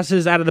short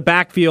passes out of the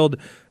backfield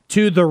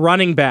to the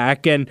running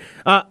back. And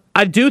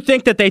I do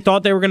think that they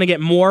thought they were going to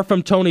get more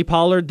from Tony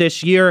Pollard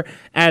this year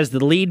as the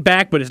lead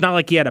back, but it's not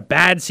like he had a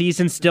bad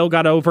season. Still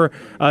got over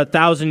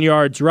 1,000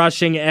 yards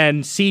rushing,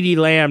 and CeeDee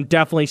Lamb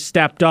definitely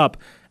stepped up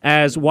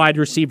as wide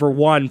receiver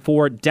 1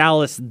 for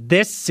Dallas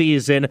this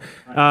season.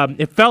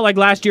 It felt like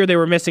last year they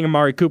were missing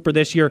Amari Cooper.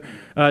 This year,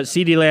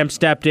 CeeDee Lamb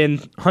stepped in,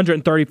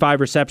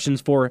 135 receptions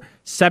for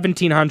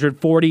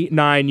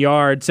 1,749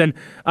 yards. And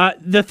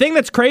the thing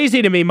that's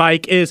crazy to me,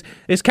 Mike, is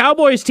this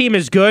Cowboys team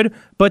is good,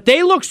 but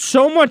they look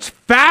so much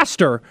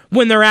faster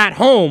when they're at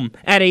home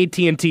at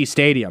AT&T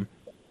Stadium.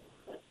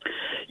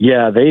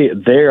 Yeah,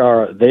 they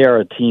are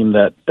a team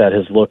that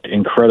has looked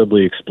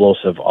incredibly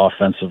explosive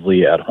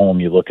offensively at home.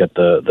 You look at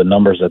the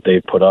numbers that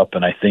they've put up,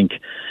 and I think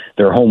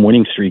their home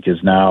winning streak is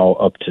now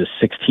up to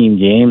 16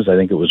 games. I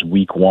think it was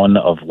Week 1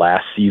 of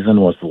last season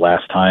was the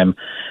last time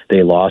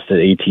they lost at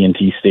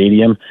AT&T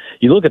Stadium.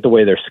 You look at the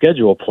way their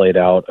schedule played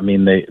out. I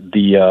mean, they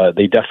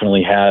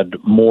definitely had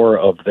more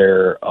of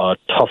their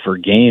tougher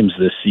games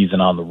this season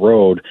on the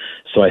road.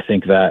 So I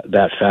think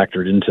that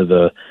factored into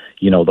the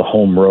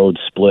home road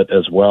split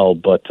as well.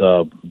 But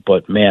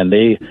man,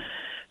 they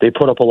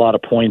put up a lot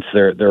of points.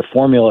 Their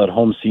formula at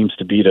home seems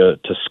to be to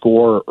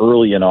score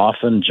early and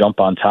often, jump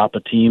on top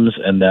of teams,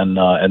 and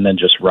then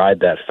just ride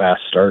that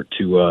fast start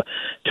to a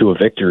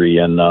victory.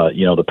 And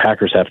the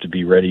Packers have to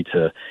be ready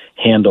to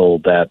handle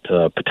that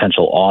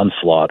potential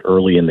onslaught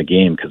early in the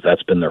game, because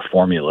that's been their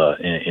formula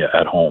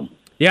at home.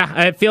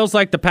 Yeah, it feels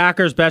like the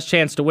Packers' best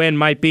chance to win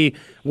might be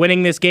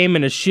winning this game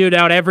in a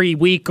shootout. Every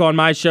week on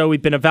my show, we've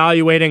been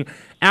evaluating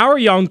our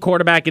young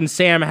quarterback in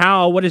Sam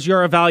Howell. What is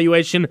your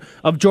evaluation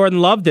of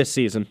Jordan Love this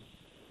season?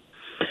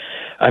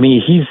 I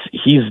mean,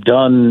 he's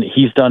done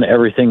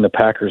everything the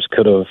Packers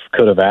could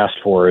have asked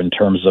for in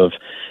terms of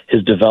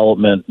his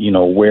development,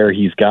 where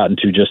he's gotten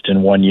to just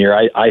in 1 year.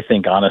 I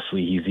think,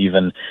 honestly, he's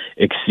even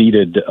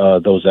exceeded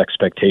those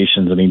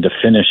expectations. I mean, to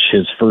finish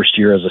his first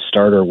year as a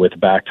starter with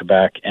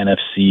back-to-back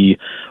NFC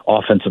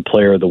Offensive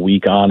Player of the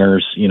Week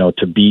honors,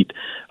 to beat,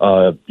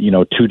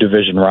 2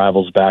 division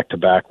rivals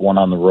back-to-back, one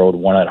on the road,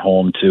 one at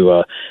home,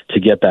 to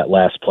get that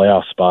last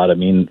playoff spot. I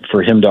mean,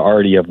 for him to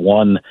already have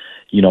won,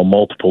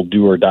 multiple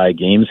do-or-die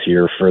games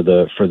here for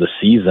the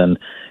season,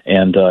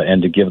 and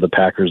to give the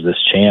Packers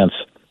this chance,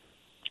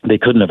 they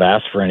couldn't have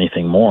asked for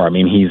anything more. I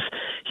mean,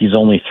 he's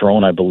only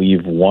thrown, I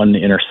believe, 1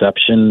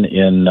 interception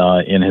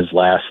in his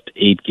last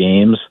 8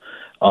 games.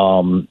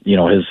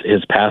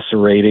 His passer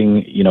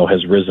rating,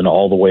 has risen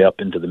all the way up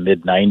into the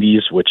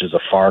mid-90s, which is a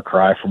far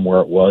cry from where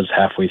it was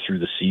halfway through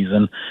the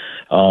season.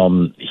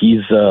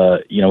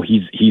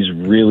 He's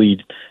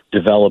really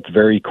developed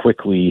very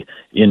quickly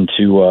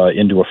into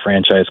a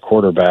franchise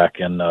quarterback,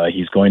 and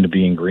he's going to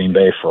be in Green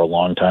Bay for a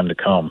long time to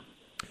come.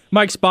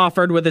 Mike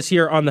Spofford with us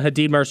here on the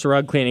Hadid Mercer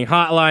Rug Cleaning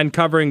Hotline,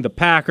 covering the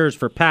Packers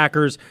for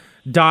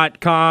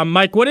Packers.com.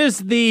 Mike, what is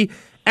the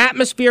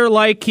atmosphere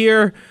like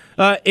here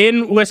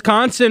in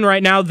Wisconsin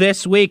right now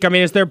this week? I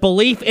mean, is there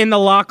belief in the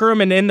locker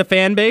room and in the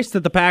fan base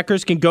that the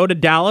Packers can go to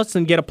Dallas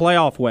and get a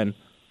playoff win?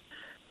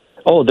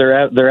 Oh, there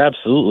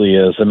absolutely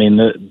is. I mean,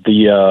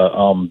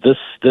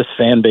 this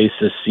fan base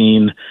has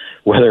seen,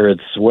 whether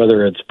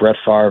it's Brett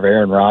Favre,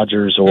 Aaron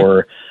Rodgers,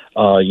 or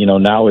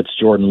now it's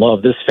Jordan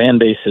Love. This fan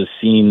base has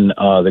seen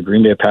the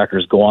Green Bay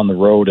Packers go on the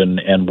road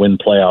and win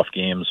playoff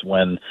games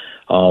when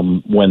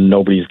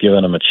nobody's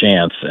given them a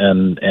chance.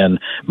 And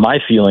my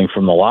feeling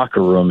from the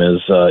locker room is,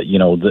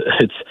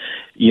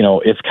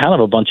 it's kind of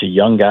a bunch of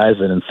young guys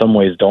that in some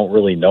ways don't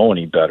really know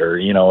any better.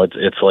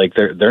 It's like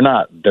they're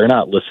not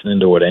listening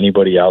to what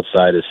anybody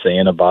outside is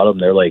saying about them.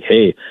 They're like,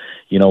 hey,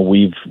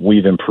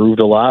 we've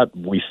improved a lot.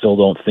 We still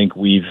don't think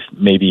we've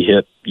maybe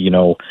hit,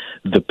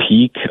 the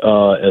peak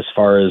as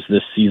far as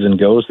this season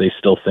goes. They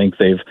still think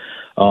they've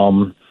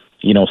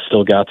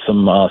still got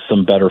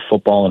some better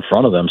football in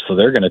front of them, so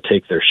they're going to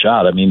take their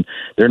shot. I mean,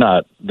 they're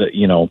not, they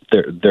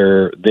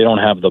don't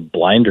have the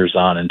blinders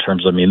on in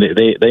terms of,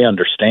 they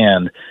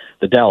understand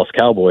the Dallas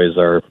Cowboys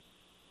are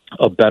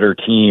a better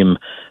team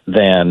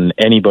than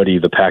anybody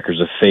the Packers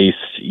have faced,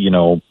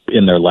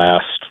 in their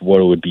last,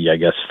 what it would be, I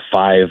guess,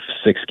 5-6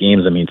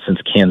 games. I mean, since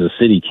Kansas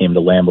City came to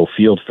Lambeau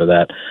Field for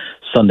that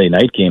Sunday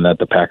night game that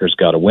the Packers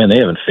got to win, they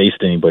haven't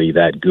faced anybody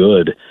that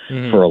good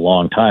for a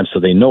long time, so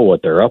they know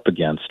what they're up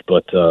against.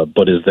 But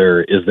is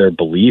there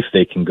belief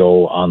they can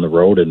go on the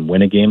road and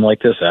win a game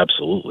like this?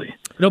 Absolutely.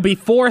 It'll be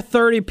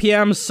 4:30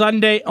 p.m.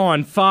 Sunday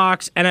on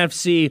Fox.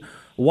 NFC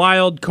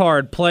Wild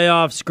Card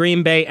playoffs.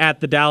 Green Bay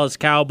at the Dallas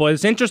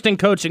Cowboys. Interesting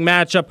coaching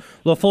matchup.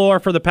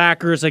 LaFleur for the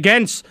Packers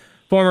against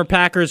former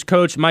Packers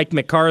coach Mike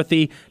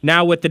McCarthy,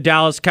 now with the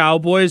Dallas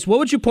Cowboys. What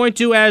would you point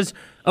to as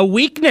a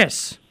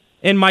weakness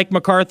in Mike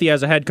McCarthy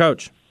as a head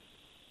coach?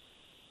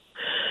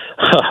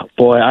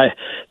 Boy,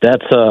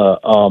 that's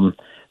kind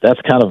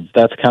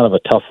of a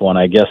tough one.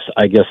 I guess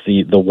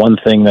the one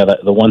thing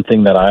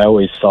that I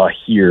always saw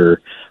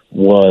here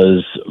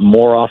was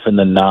more often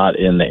than not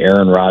in the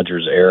Aaron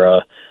Rodgers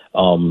era,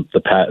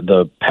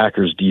 the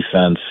Packers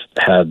defense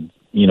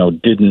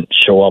didn't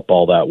show up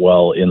all that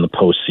well in the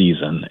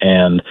postseason,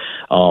 and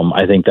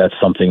I think that's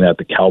something that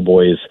the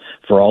Cowboys,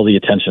 for all the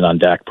attention on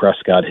Dak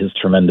Prescott, his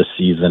tremendous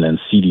season, and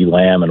CeeDee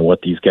Lamb, and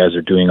what these guys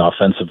are doing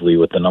offensively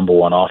with the number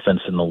one offense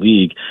in the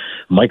league,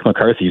 Mike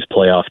McCarthy's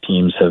playoff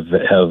teams have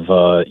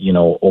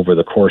over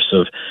the course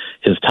of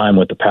his time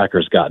with the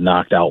Packers got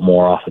knocked out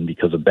more often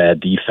because of bad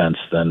defense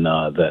than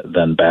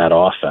bad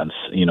offense.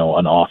 An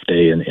off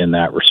day in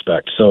that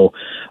respect. So.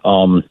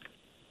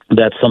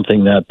 That's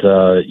something that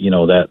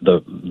that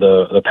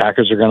the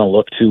Packers are going to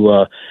look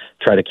to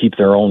try to keep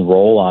their own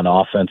role on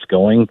offense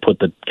going, put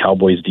the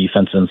Cowboys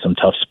defense in some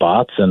tough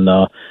spots, and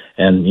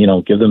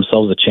give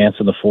themselves a chance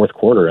in the fourth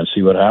quarter and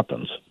see what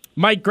happens.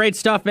 Mike, great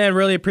stuff, man.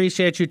 Really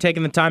appreciate you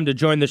taking the time to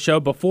join the show.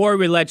 Before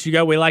we let you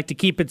go, we like to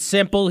keep it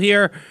simple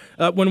here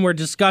when we're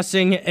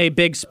discussing a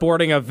big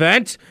sporting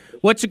event.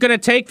 What's it going to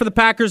take for the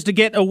Packers to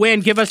get a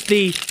win? Give us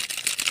the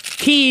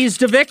keys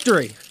to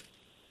victory.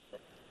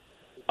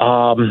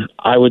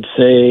 I would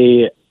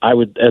say,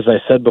 as I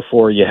said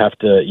before, you have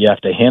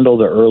to handle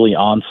the early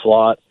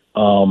onslaught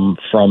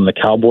from the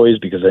Cowboys,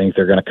 because I think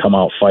they're going to come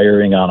out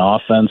firing on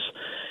offense.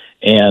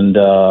 And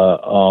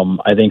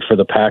I think for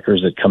the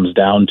Packers, it comes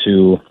down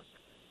to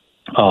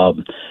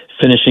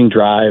finishing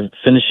drives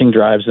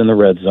in the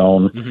red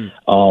zone,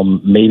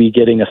 maybe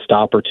getting a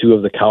stop or two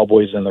of the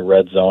Cowboys in the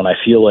red zone. I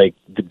feel like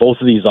both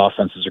of these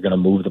offenses are going to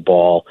move the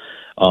ball.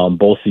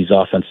 Both these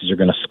offenses are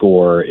going to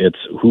score. It's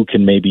who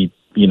can maybe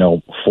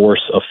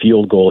force a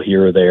field goal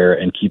here or there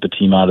and keep a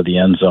team out of the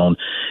end zone.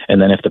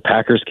 And then if the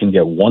Packers can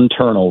get one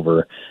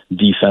turnover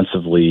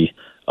defensively,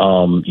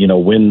 win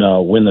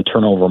the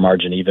turnover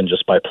margin even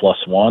just by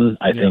 +1,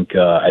 I think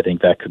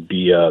that could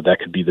be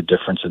the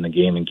difference in the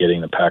game in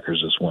getting the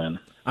Packers this win.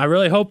 I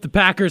really hope the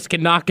Packers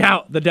can knock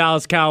out the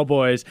Dallas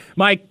Cowboys.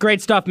 Mike,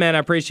 great stuff, man. I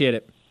appreciate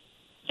it.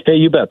 Hey,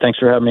 you bet. Thanks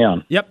for having me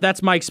on. Yep,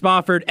 that's Mike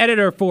Spofford,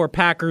 editor for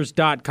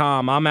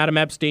Packers.com. I'm Adam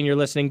Epstein. You're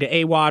listening to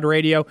AWadd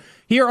Radio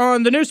here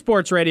on the new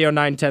Sports Radio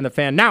 910 The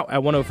Fan, now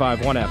at 105.1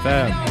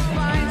 FM.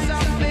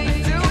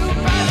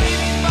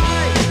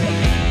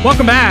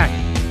 Welcome back.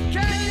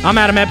 I'm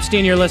Adam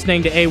Epstein. You're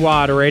listening to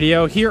AWadd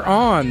Radio here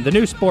on the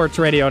new Sports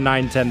Radio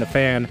 910 The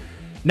Fan,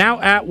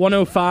 now at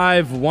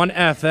 105.1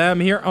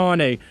 FM here on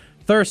a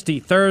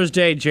thirsty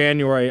Thursday,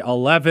 January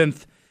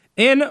 11th.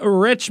 In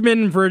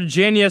Richmond,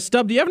 Virginia.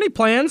 Stub, do you have any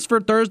plans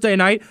for Thursday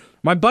night?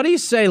 My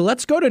buddies say,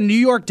 let's go to New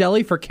York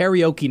Deli for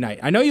karaoke night.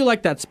 I know you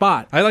like that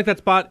spot. I like that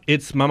spot.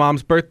 It's my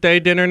mom's birthday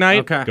dinner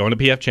night. Okay. Going to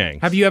P.F.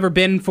 Chang's. Have you ever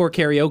been for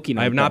karaoke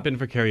night? I have not been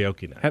for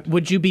karaoke night.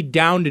 Would you be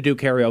down to do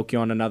karaoke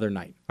on another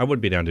night? I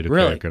would be down to do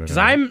really? karaoke on another night. Because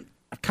I'm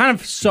kind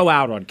of so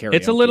out on karaoke.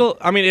 It's a little,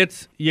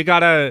 you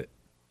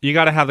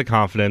gotta have the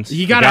confidence.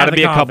 You gotta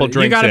be a couple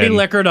drinks. You gotta be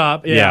liquored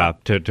up. Yeah,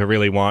 to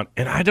really want.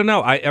 And I don't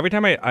know. Every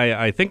time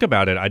I think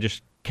about it, I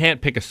just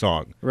can't pick a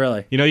song.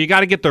 Really? You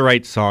got to get the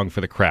right song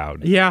for the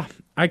crowd. Yeah,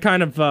 I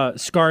kind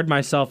of scarred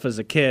myself as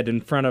a kid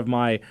in front of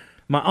my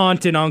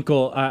aunt and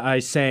uncle. I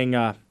sang,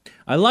 I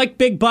like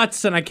big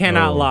butts and I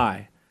cannot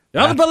lie.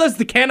 The other fellas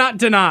that cannot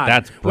deny.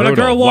 That's brutal. When a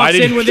girl walks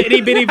in with an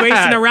itty-bitty waist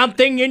and a round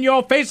thing in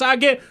your face, I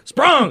get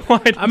sprung. I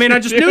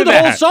just knew the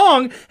whole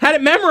song, had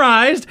it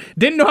memorized,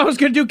 didn't know I was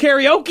going to do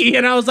karaoke,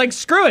 and I was like,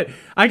 screw it.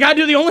 I got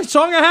to do the only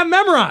song I have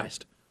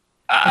memorized.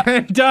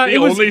 And,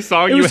 only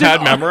song you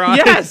had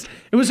memorized? Yes.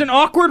 It was an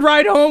awkward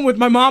ride home with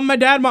my mom, my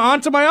dad, my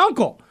aunt, and my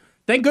uncle.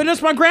 Thank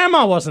goodness my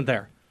grandma wasn't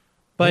there.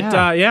 But,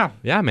 yeah.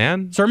 Yeah,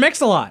 man. Sir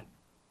Mix-a-Lot.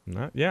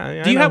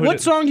 Yeah.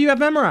 What song do you have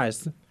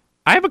memorized?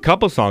 I have a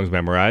couple songs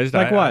memorized.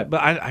 Like what?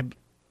 But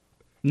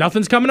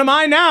Nothing's coming to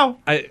mind now.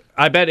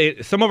 I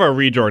bet some of our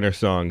rejoiner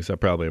songs are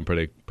probably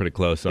pretty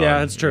close on. Yeah,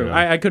 that's true. You know?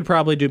 I could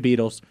probably do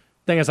Beatles.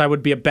 Thing is, I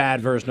would be a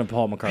bad version of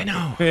Paul McCartney. I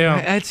know.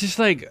 Yeah. It's just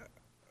like,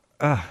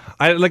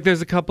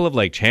 there's a couple of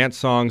like Chance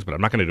songs, but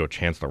I'm not going to do a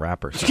Chance the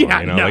Rapper song. Yeah,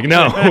 you know?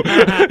 no. Like,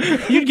 no.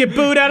 You'd get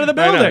booed out of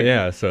the I know, building.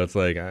 yeah, so it's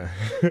like,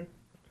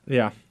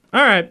 Yeah.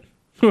 All right.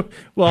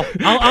 Well,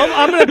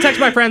 I'm going to text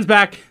my friends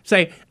back,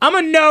 say, I'm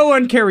a no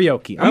on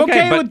karaoke. I'm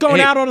okay with going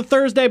out on a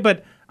Thursday,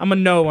 but I'm a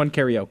no on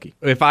karaoke.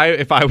 If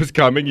I was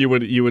coming, you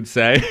would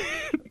say.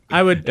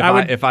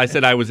 If I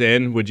said I was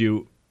in, would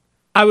you?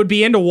 I would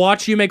be in to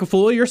watch you make a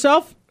fool of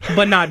yourself,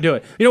 but not do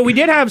it. You know, we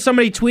did have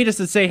somebody tweet us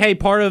and say, hey,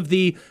 part of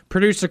the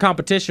producer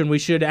competition, we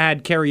should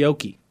add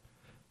karaoke.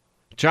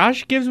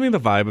 Josh gives me the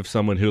vibe of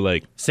someone who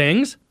like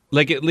sings,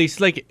 like at least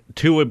like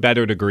to a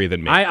better degree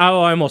than me. I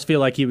almost feel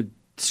like he would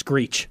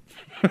screech.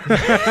 All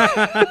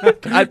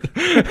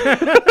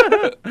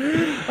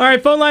right,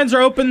 phone lines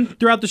are open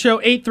throughout the show,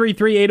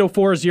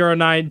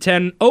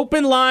 833-804-0910.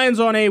 Open lines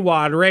on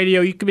AWadd Radio.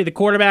 You could be the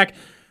quarterback,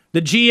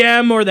 the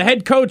GM, or the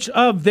head coach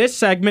of this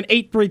segment,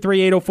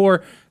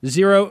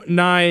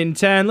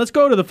 833-804-0910. Let's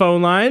go to the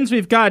phone lines.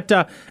 We've got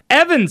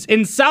Evans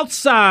in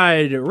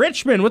Southside,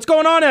 Richmond. What's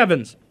going on,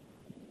 Evans?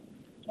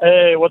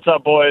 Hey, what's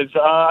up, boys?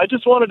 I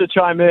just wanted to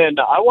chime in.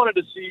 I wanted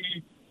to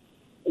see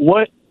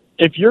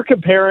if you're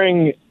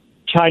comparing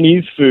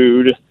Chinese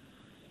food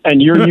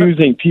and you're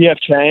using P.F.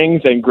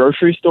 Chang's and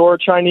grocery store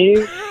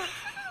Chinese,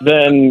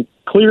 then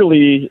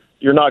clearly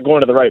you're not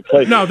going to the right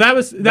place. No, that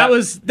was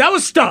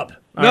Stub.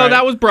 No,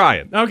 that was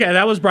Brian. Okay,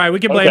 that was Brian. We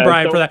can blame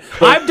Brian for that.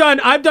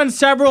 I've done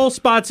several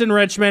spots in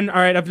Richmond. All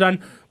right, I've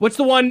done what's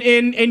the one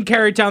in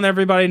Carytown that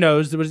everybody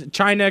knows? There was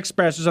China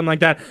Express or something like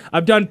that.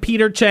 I've done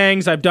Peter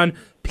Chang's. I've done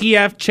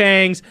P.F.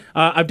 Chang's.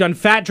 I've done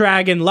Fat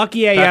Dragon,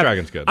 Lucky AF. Fat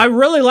Dragon's good. I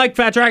really like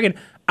Fat Dragon.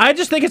 I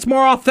just think it's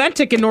more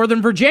authentic in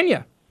Northern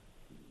Virginia.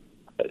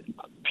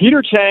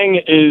 Peter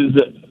Chang is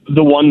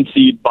the one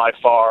seed by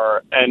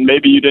far, and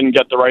maybe you didn't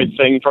get the right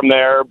thing from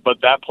there, but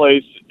that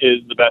place is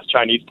the best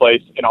Chinese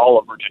place in all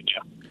of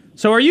Virginia.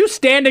 So are you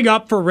standing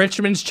up for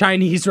Richmond's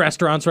Chinese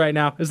restaurants right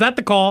now? Is that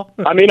the call?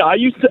 I mean, I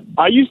used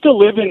to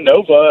live in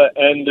Nova,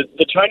 and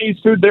the Chinese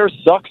food there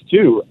sucks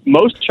too.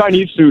 Most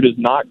Chinese food is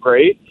not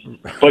great,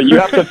 but you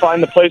have to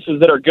find the places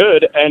that are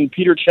good, and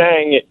Peter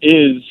Chang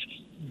is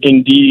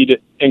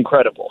indeed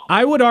incredible.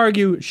 I would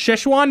argue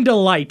Szechuan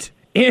Delight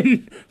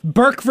in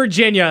Burke,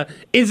 Virginia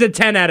is a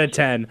 10 out of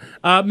 10.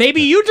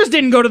 Maybe you just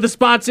didn't go to the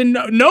spots in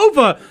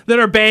Nova that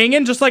are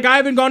banging, just like I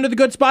haven't gone to the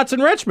good spots in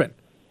Richmond.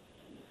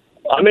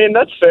 I mean,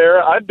 that's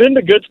fair. I've been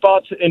to good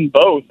spots in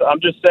both.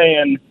 I'm just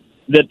saying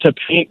that to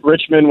paint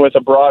Richmond with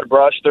a broad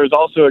brush, there's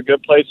also a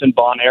good place in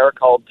Bon Air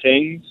called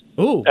Tings.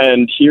 Ooh.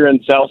 And here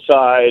in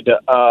Southside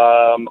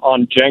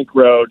on Jenk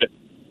Road,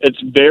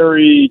 it's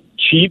very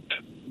cheap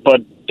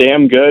but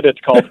damn good.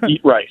 It's called Eat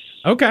Rice.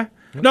 Okay.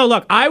 No,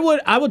 look, I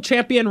would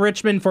champion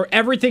Richmond for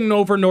everything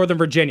over Northern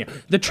Virginia.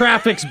 The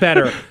traffic's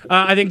better.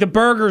 I think the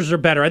burgers are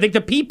better. I think the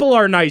people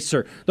are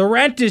nicer. The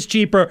rent is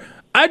cheaper.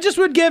 I just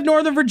would give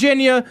Northern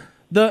Virginia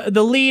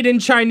the lead in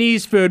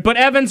Chinese food. But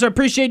Evans, I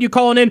appreciate you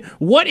calling in.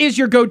 What is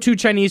your go-to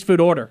Chinese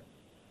food order?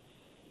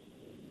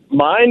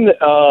 Mine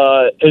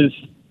is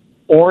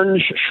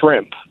orange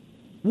shrimp.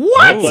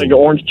 What? It's like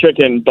orange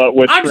chicken, but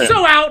with shrimp. I'm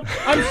so out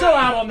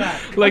on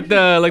that. Like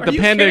the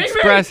Panda kidding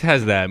Express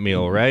has that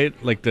meal, right?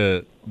 Like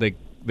they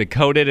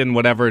coat it in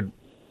whatever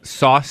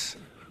sauce.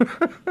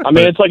 I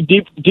mean, it's like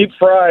deep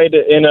fried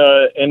in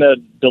a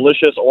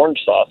delicious orange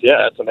sauce.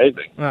 Yeah, it's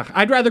amazing.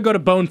 I'd rather go to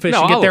Bonefish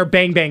and get their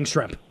bang bang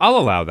shrimp. I'll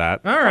allow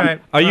that. All right.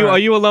 Are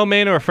you a lo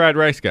mein or a fried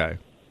rice guy?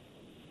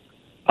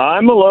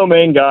 I'm a lo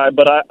mein guy,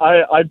 but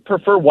I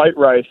prefer white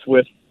rice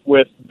with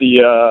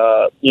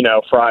the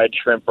fried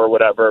shrimp or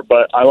whatever.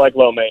 But I like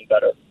lo mein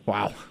better.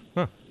 Wow.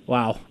 Huh.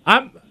 Wow.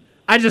 I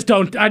just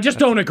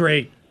don't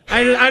agree.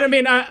 I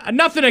mean,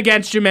 nothing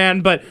against you, man,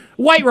 but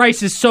white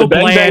rice is so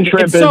bland.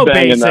 It's so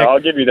basic.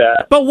 I'll give you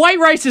that. But white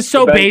rice is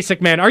so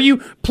basic, man.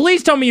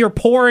 Please tell me you're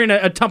pouring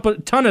a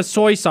ton of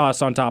soy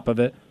sauce on top of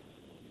it.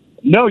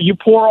 No, you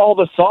pour all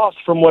the sauce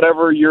from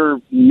whatever your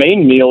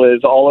main meal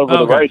is all over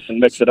the rice and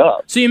mix it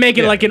up. So you make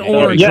it like an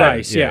orange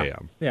rice. Yeah.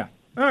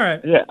 All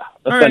right. Yeah,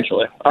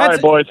 essentially. All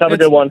right, boys. Have a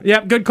good one.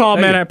 Yep, good call,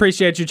 man. I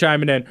appreciate you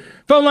chiming in.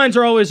 Phone lines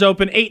are always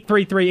open,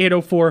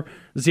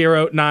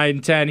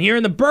 833-804-0910. Here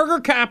in the burger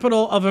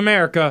capital of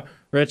America,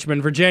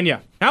 Richmond,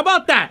 Virginia. How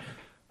about that?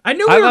 I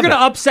knew we were going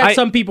to upset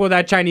some people with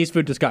that Chinese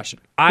food discussion.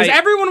 Because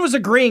everyone was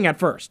agreeing at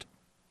first.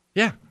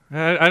 Yeah.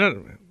 I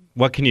don't...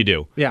 What can you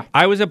do? Yeah.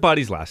 I was at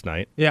Buddy's last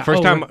night. Yeah.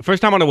 First time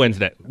on a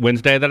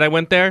Wednesday that I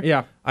went there.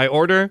 Yeah. I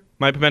order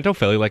my pimento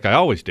Philly like I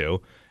always do.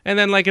 And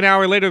then like an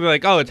hour later, they're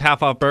like, oh, it's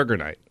half off burger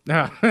night.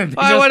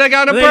 I would have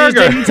got a burger.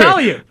 They didn't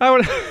tell you.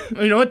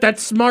 You know what?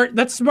 That's smart.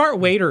 That's smart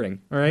waitering,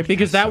 all right?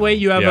 Because that way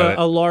you have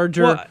a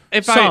larger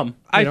sum.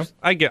 I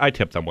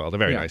tip them well. They're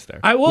very nice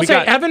there. I will say,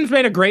 Evans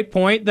made a great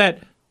point that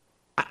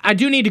I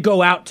do need to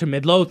go out to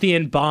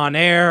Midlothian, Bon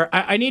Air.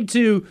 I need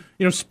to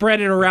spread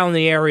it around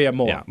the area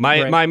more. Yeah.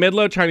 My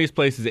Midlo Chinese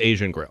place is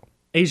Asian Grill.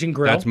 Asian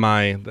grill.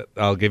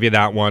 I'll give you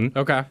that one.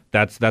 Okay.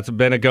 That's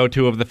been a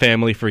go-to of the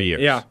family for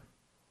years. Yeah.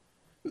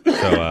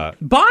 So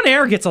Bon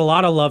Air gets a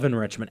lot of love in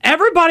Richmond.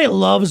 Everybody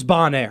loves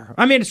Bon Air.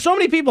 I mean, so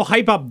many people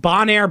hype up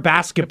Bon Air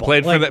basketball.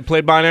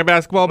 Played Bon Air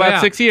basketball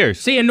about 6 years.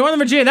 See, in Northern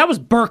Virginia, that was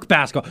Burke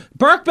basketball.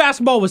 Burke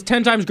basketball was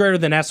 10 times greater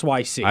than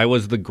SYC. I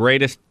was the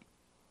greatest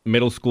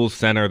middle school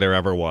center there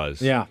ever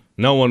was. Yeah.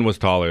 No one was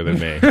taller than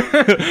me.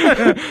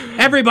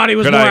 Everybody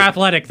was more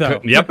athletic,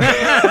 though. Yep.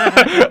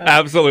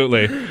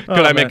 Absolutely.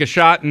 Could I make a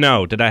shot?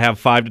 No. Did I have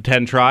 5 to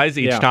 10 tries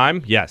each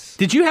time? Yes.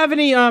 Did you have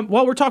any,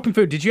 while we're talking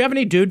food, did you have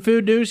any dude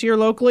food news here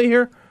locally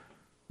here?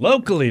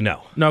 Locally,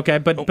 no. Okay,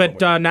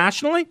 but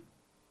nationally?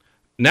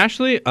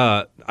 Nationally,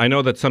 I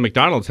know that some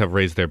McDonald's have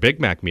raised their Big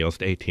Mac meals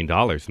to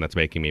 $18, and that's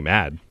making me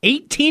mad.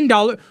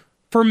 $18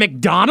 for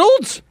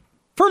McDonald's?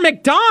 For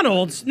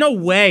McDonald's? No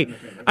way.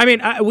 I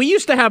mean, we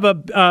used to have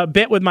a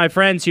bit with my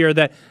friends here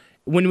that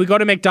when we go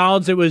to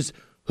McDonald's, it was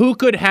who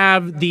could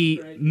have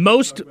the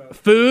most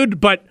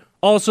food but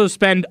also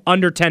spend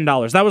under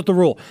 $10. That was the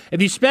rule.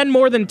 If you spend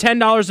more than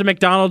 $10 at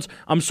McDonald's,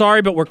 I'm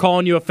sorry, but we're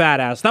calling you a fat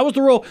ass. That was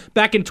the rule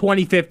back in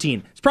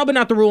 2015. It's probably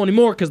not the rule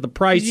anymore because the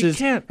prices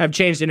have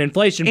changed in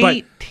inflation.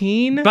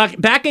 18? But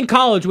back in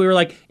college, we were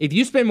like, if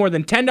you spend more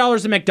than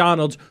 $10 at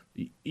McDonald's,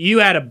 you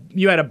had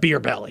a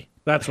beer belly.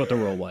 That's what the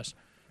rule was.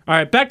 All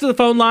right, back to the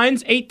phone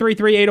lines,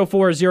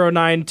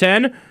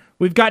 833-804-0910.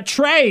 We've got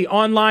Trey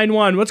on line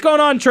 1. What's going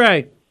on,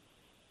 Trey?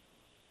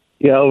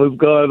 Yo, what's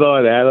going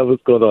on, Adam?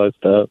 What's going on,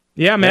 Stub?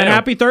 Yeah, man,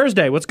 happy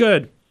Thursday. What's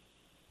good?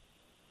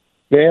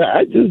 Man,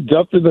 I just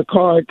jumped in the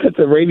car and cut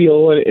the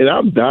radio on, and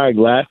I'm dying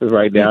laughing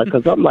right now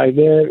because I'm like,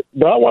 man,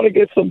 do I want to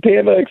get some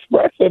Panda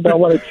Express or do I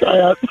want to try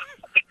out?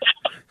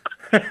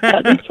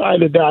 I've been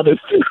trying it down the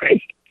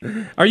street.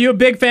 Are you a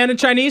big fan of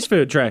Chinese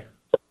food, Trey?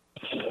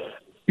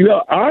 You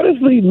know,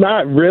 honestly,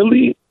 not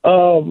really.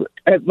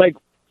 At like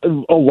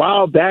a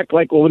while back,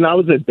 like when I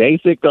was in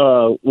basic,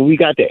 when we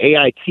got to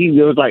AIT,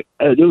 it was like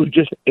it was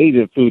just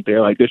Asian food there,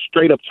 like there's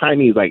straight up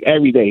Chinese, like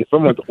every day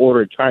someone's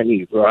ordering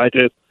Chinese. So I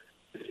just,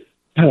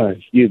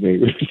 excuse me,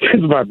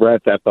 because of my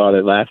breath, I thought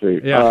it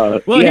laughing. Yeah.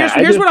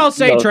 Here's what I'll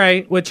say,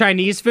 Trey. With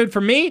Chinese food,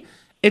 for me,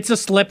 it's a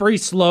slippery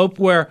slope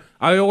where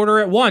I order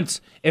it once.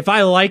 If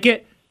I like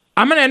it,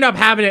 I'm going to end up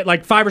having it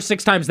like 5 or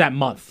 6 times that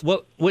month.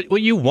 Well,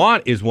 what you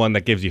want is one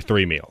that gives you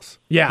 3 meals.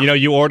 Yeah. You know,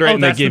 you order it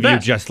and they give you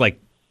just like,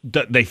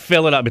 they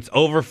fill it up. It's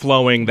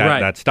overflowing,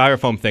 that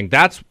styrofoam thing.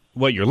 That's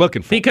what you're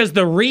looking for. Because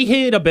the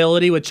reheat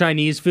ability with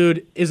Chinese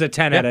food is a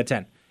 10 out of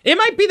 10. It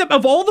might be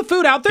of all the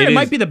food out there, it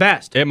might be the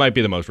best. It might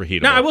be the most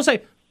reheatable. Now, I will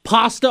say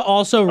pasta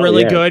also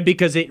really good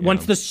because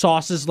once the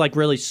sauces like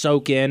really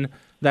soak in,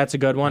 that's a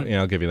good one.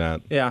 Yeah, I'll give you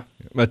that. Yeah.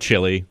 A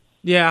chili.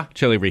 Yeah.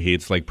 Chili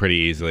reheats like pretty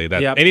easily.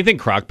 Anything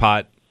crock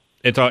pot.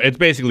 It's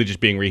basically just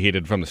being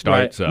reheated from the start.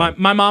 Right. So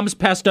my mom's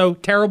pesto,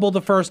 terrible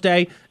the first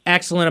day,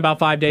 excellent about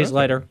 5 days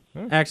later.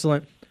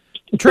 Excellent.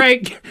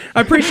 Trey, I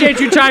appreciate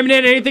you chiming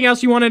in. Anything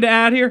else you wanted to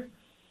add here?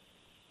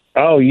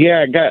 Oh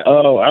yeah,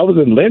 I was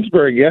in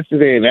Lynchburg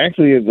yesterday, and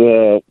actually it's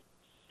a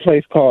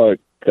place called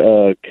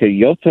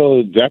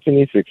Kyoto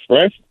Japanese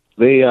Express.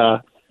 They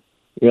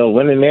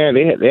went in there.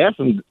 They have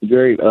some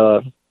great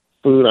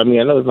food. I mean,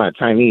 I know it's not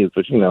Chinese,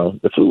 but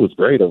the food was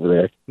great over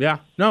there. Yeah,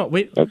 no,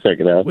 I'll check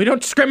it out. We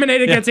don't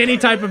discriminate against any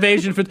type of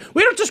Asian food.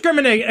 We don't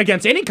discriminate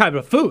against any type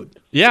of food.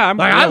 Yeah,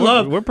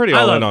 we're pretty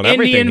all in on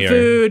everything here. Indian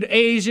food,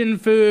 Asian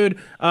food.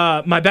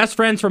 My best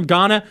friend's from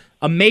Ghana.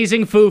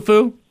 Amazing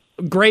fufu.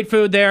 Great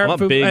food there,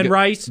 and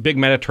rice. Big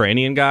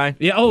Mediterranean guy.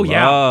 Yeah. Oh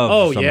yeah.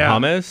 Some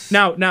hummus.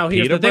 Now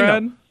here's pita the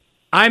thing.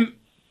 bread.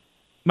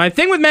 My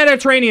thing with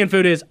Mediterranean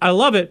food is I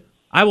love it.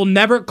 I will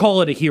never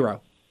call it a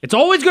hero. It's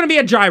always going to be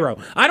a gyro.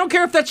 I don't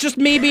care if that's just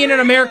me being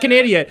an American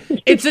idiot.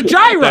 It's a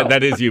gyro.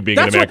 That is you being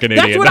an American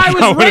idiot. That's what I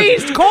was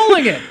raised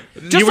calling it.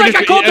 Just like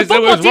I called the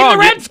football team the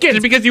Redskins.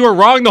 Just because you were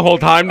wrong the whole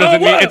time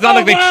doesn't mean it's not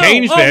like they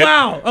changed it. Oh,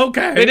 wow.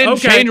 Okay. They didn't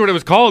change what it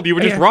was called. You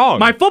were just wrong.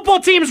 My football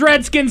team's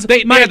Redskins.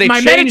 They my changed the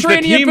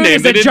Mediterranean team food name.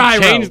 is They a didn't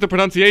gyro. change the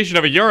pronunciation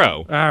of a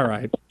euro. All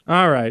right.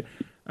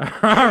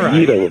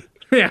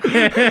 Yeah.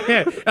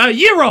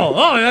 Euro.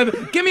 Oh,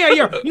 give me a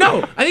euro.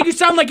 No, I think you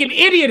sound like an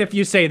idiot if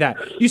you say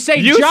that. You say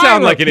you gyro.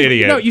 sound like an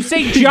idiot. No, you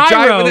say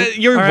gyro.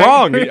 You're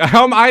wrong.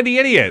 How am I the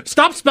idiot?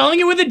 Stop spelling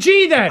it with a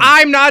G then.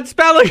 I'm not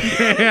spelling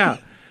it. Yeah.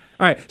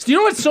 All right. So you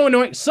know what's so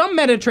annoying? Some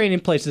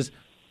Mediterranean places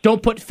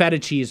don't put feta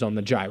cheese on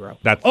the gyro.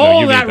 That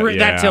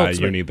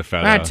tilts me. You need the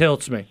feta. That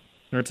tilts me.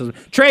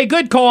 Trey,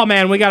 good call,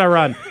 man. We got to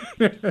run.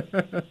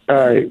 All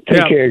right.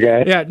 Take care,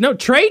 guys. Yeah. No,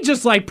 Trey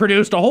just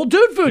produced a whole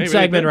dude food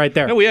segment right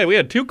there. No, we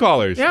had 2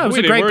 callers. Yeah, it was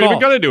a great call. We weren't even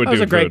going to do a dude food. That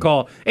was a great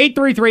call.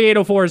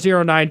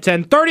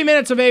 833-804-0910. 30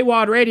 minutes of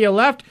AWadd radio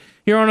left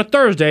here on a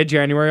Thursday,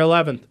 January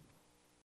 11th.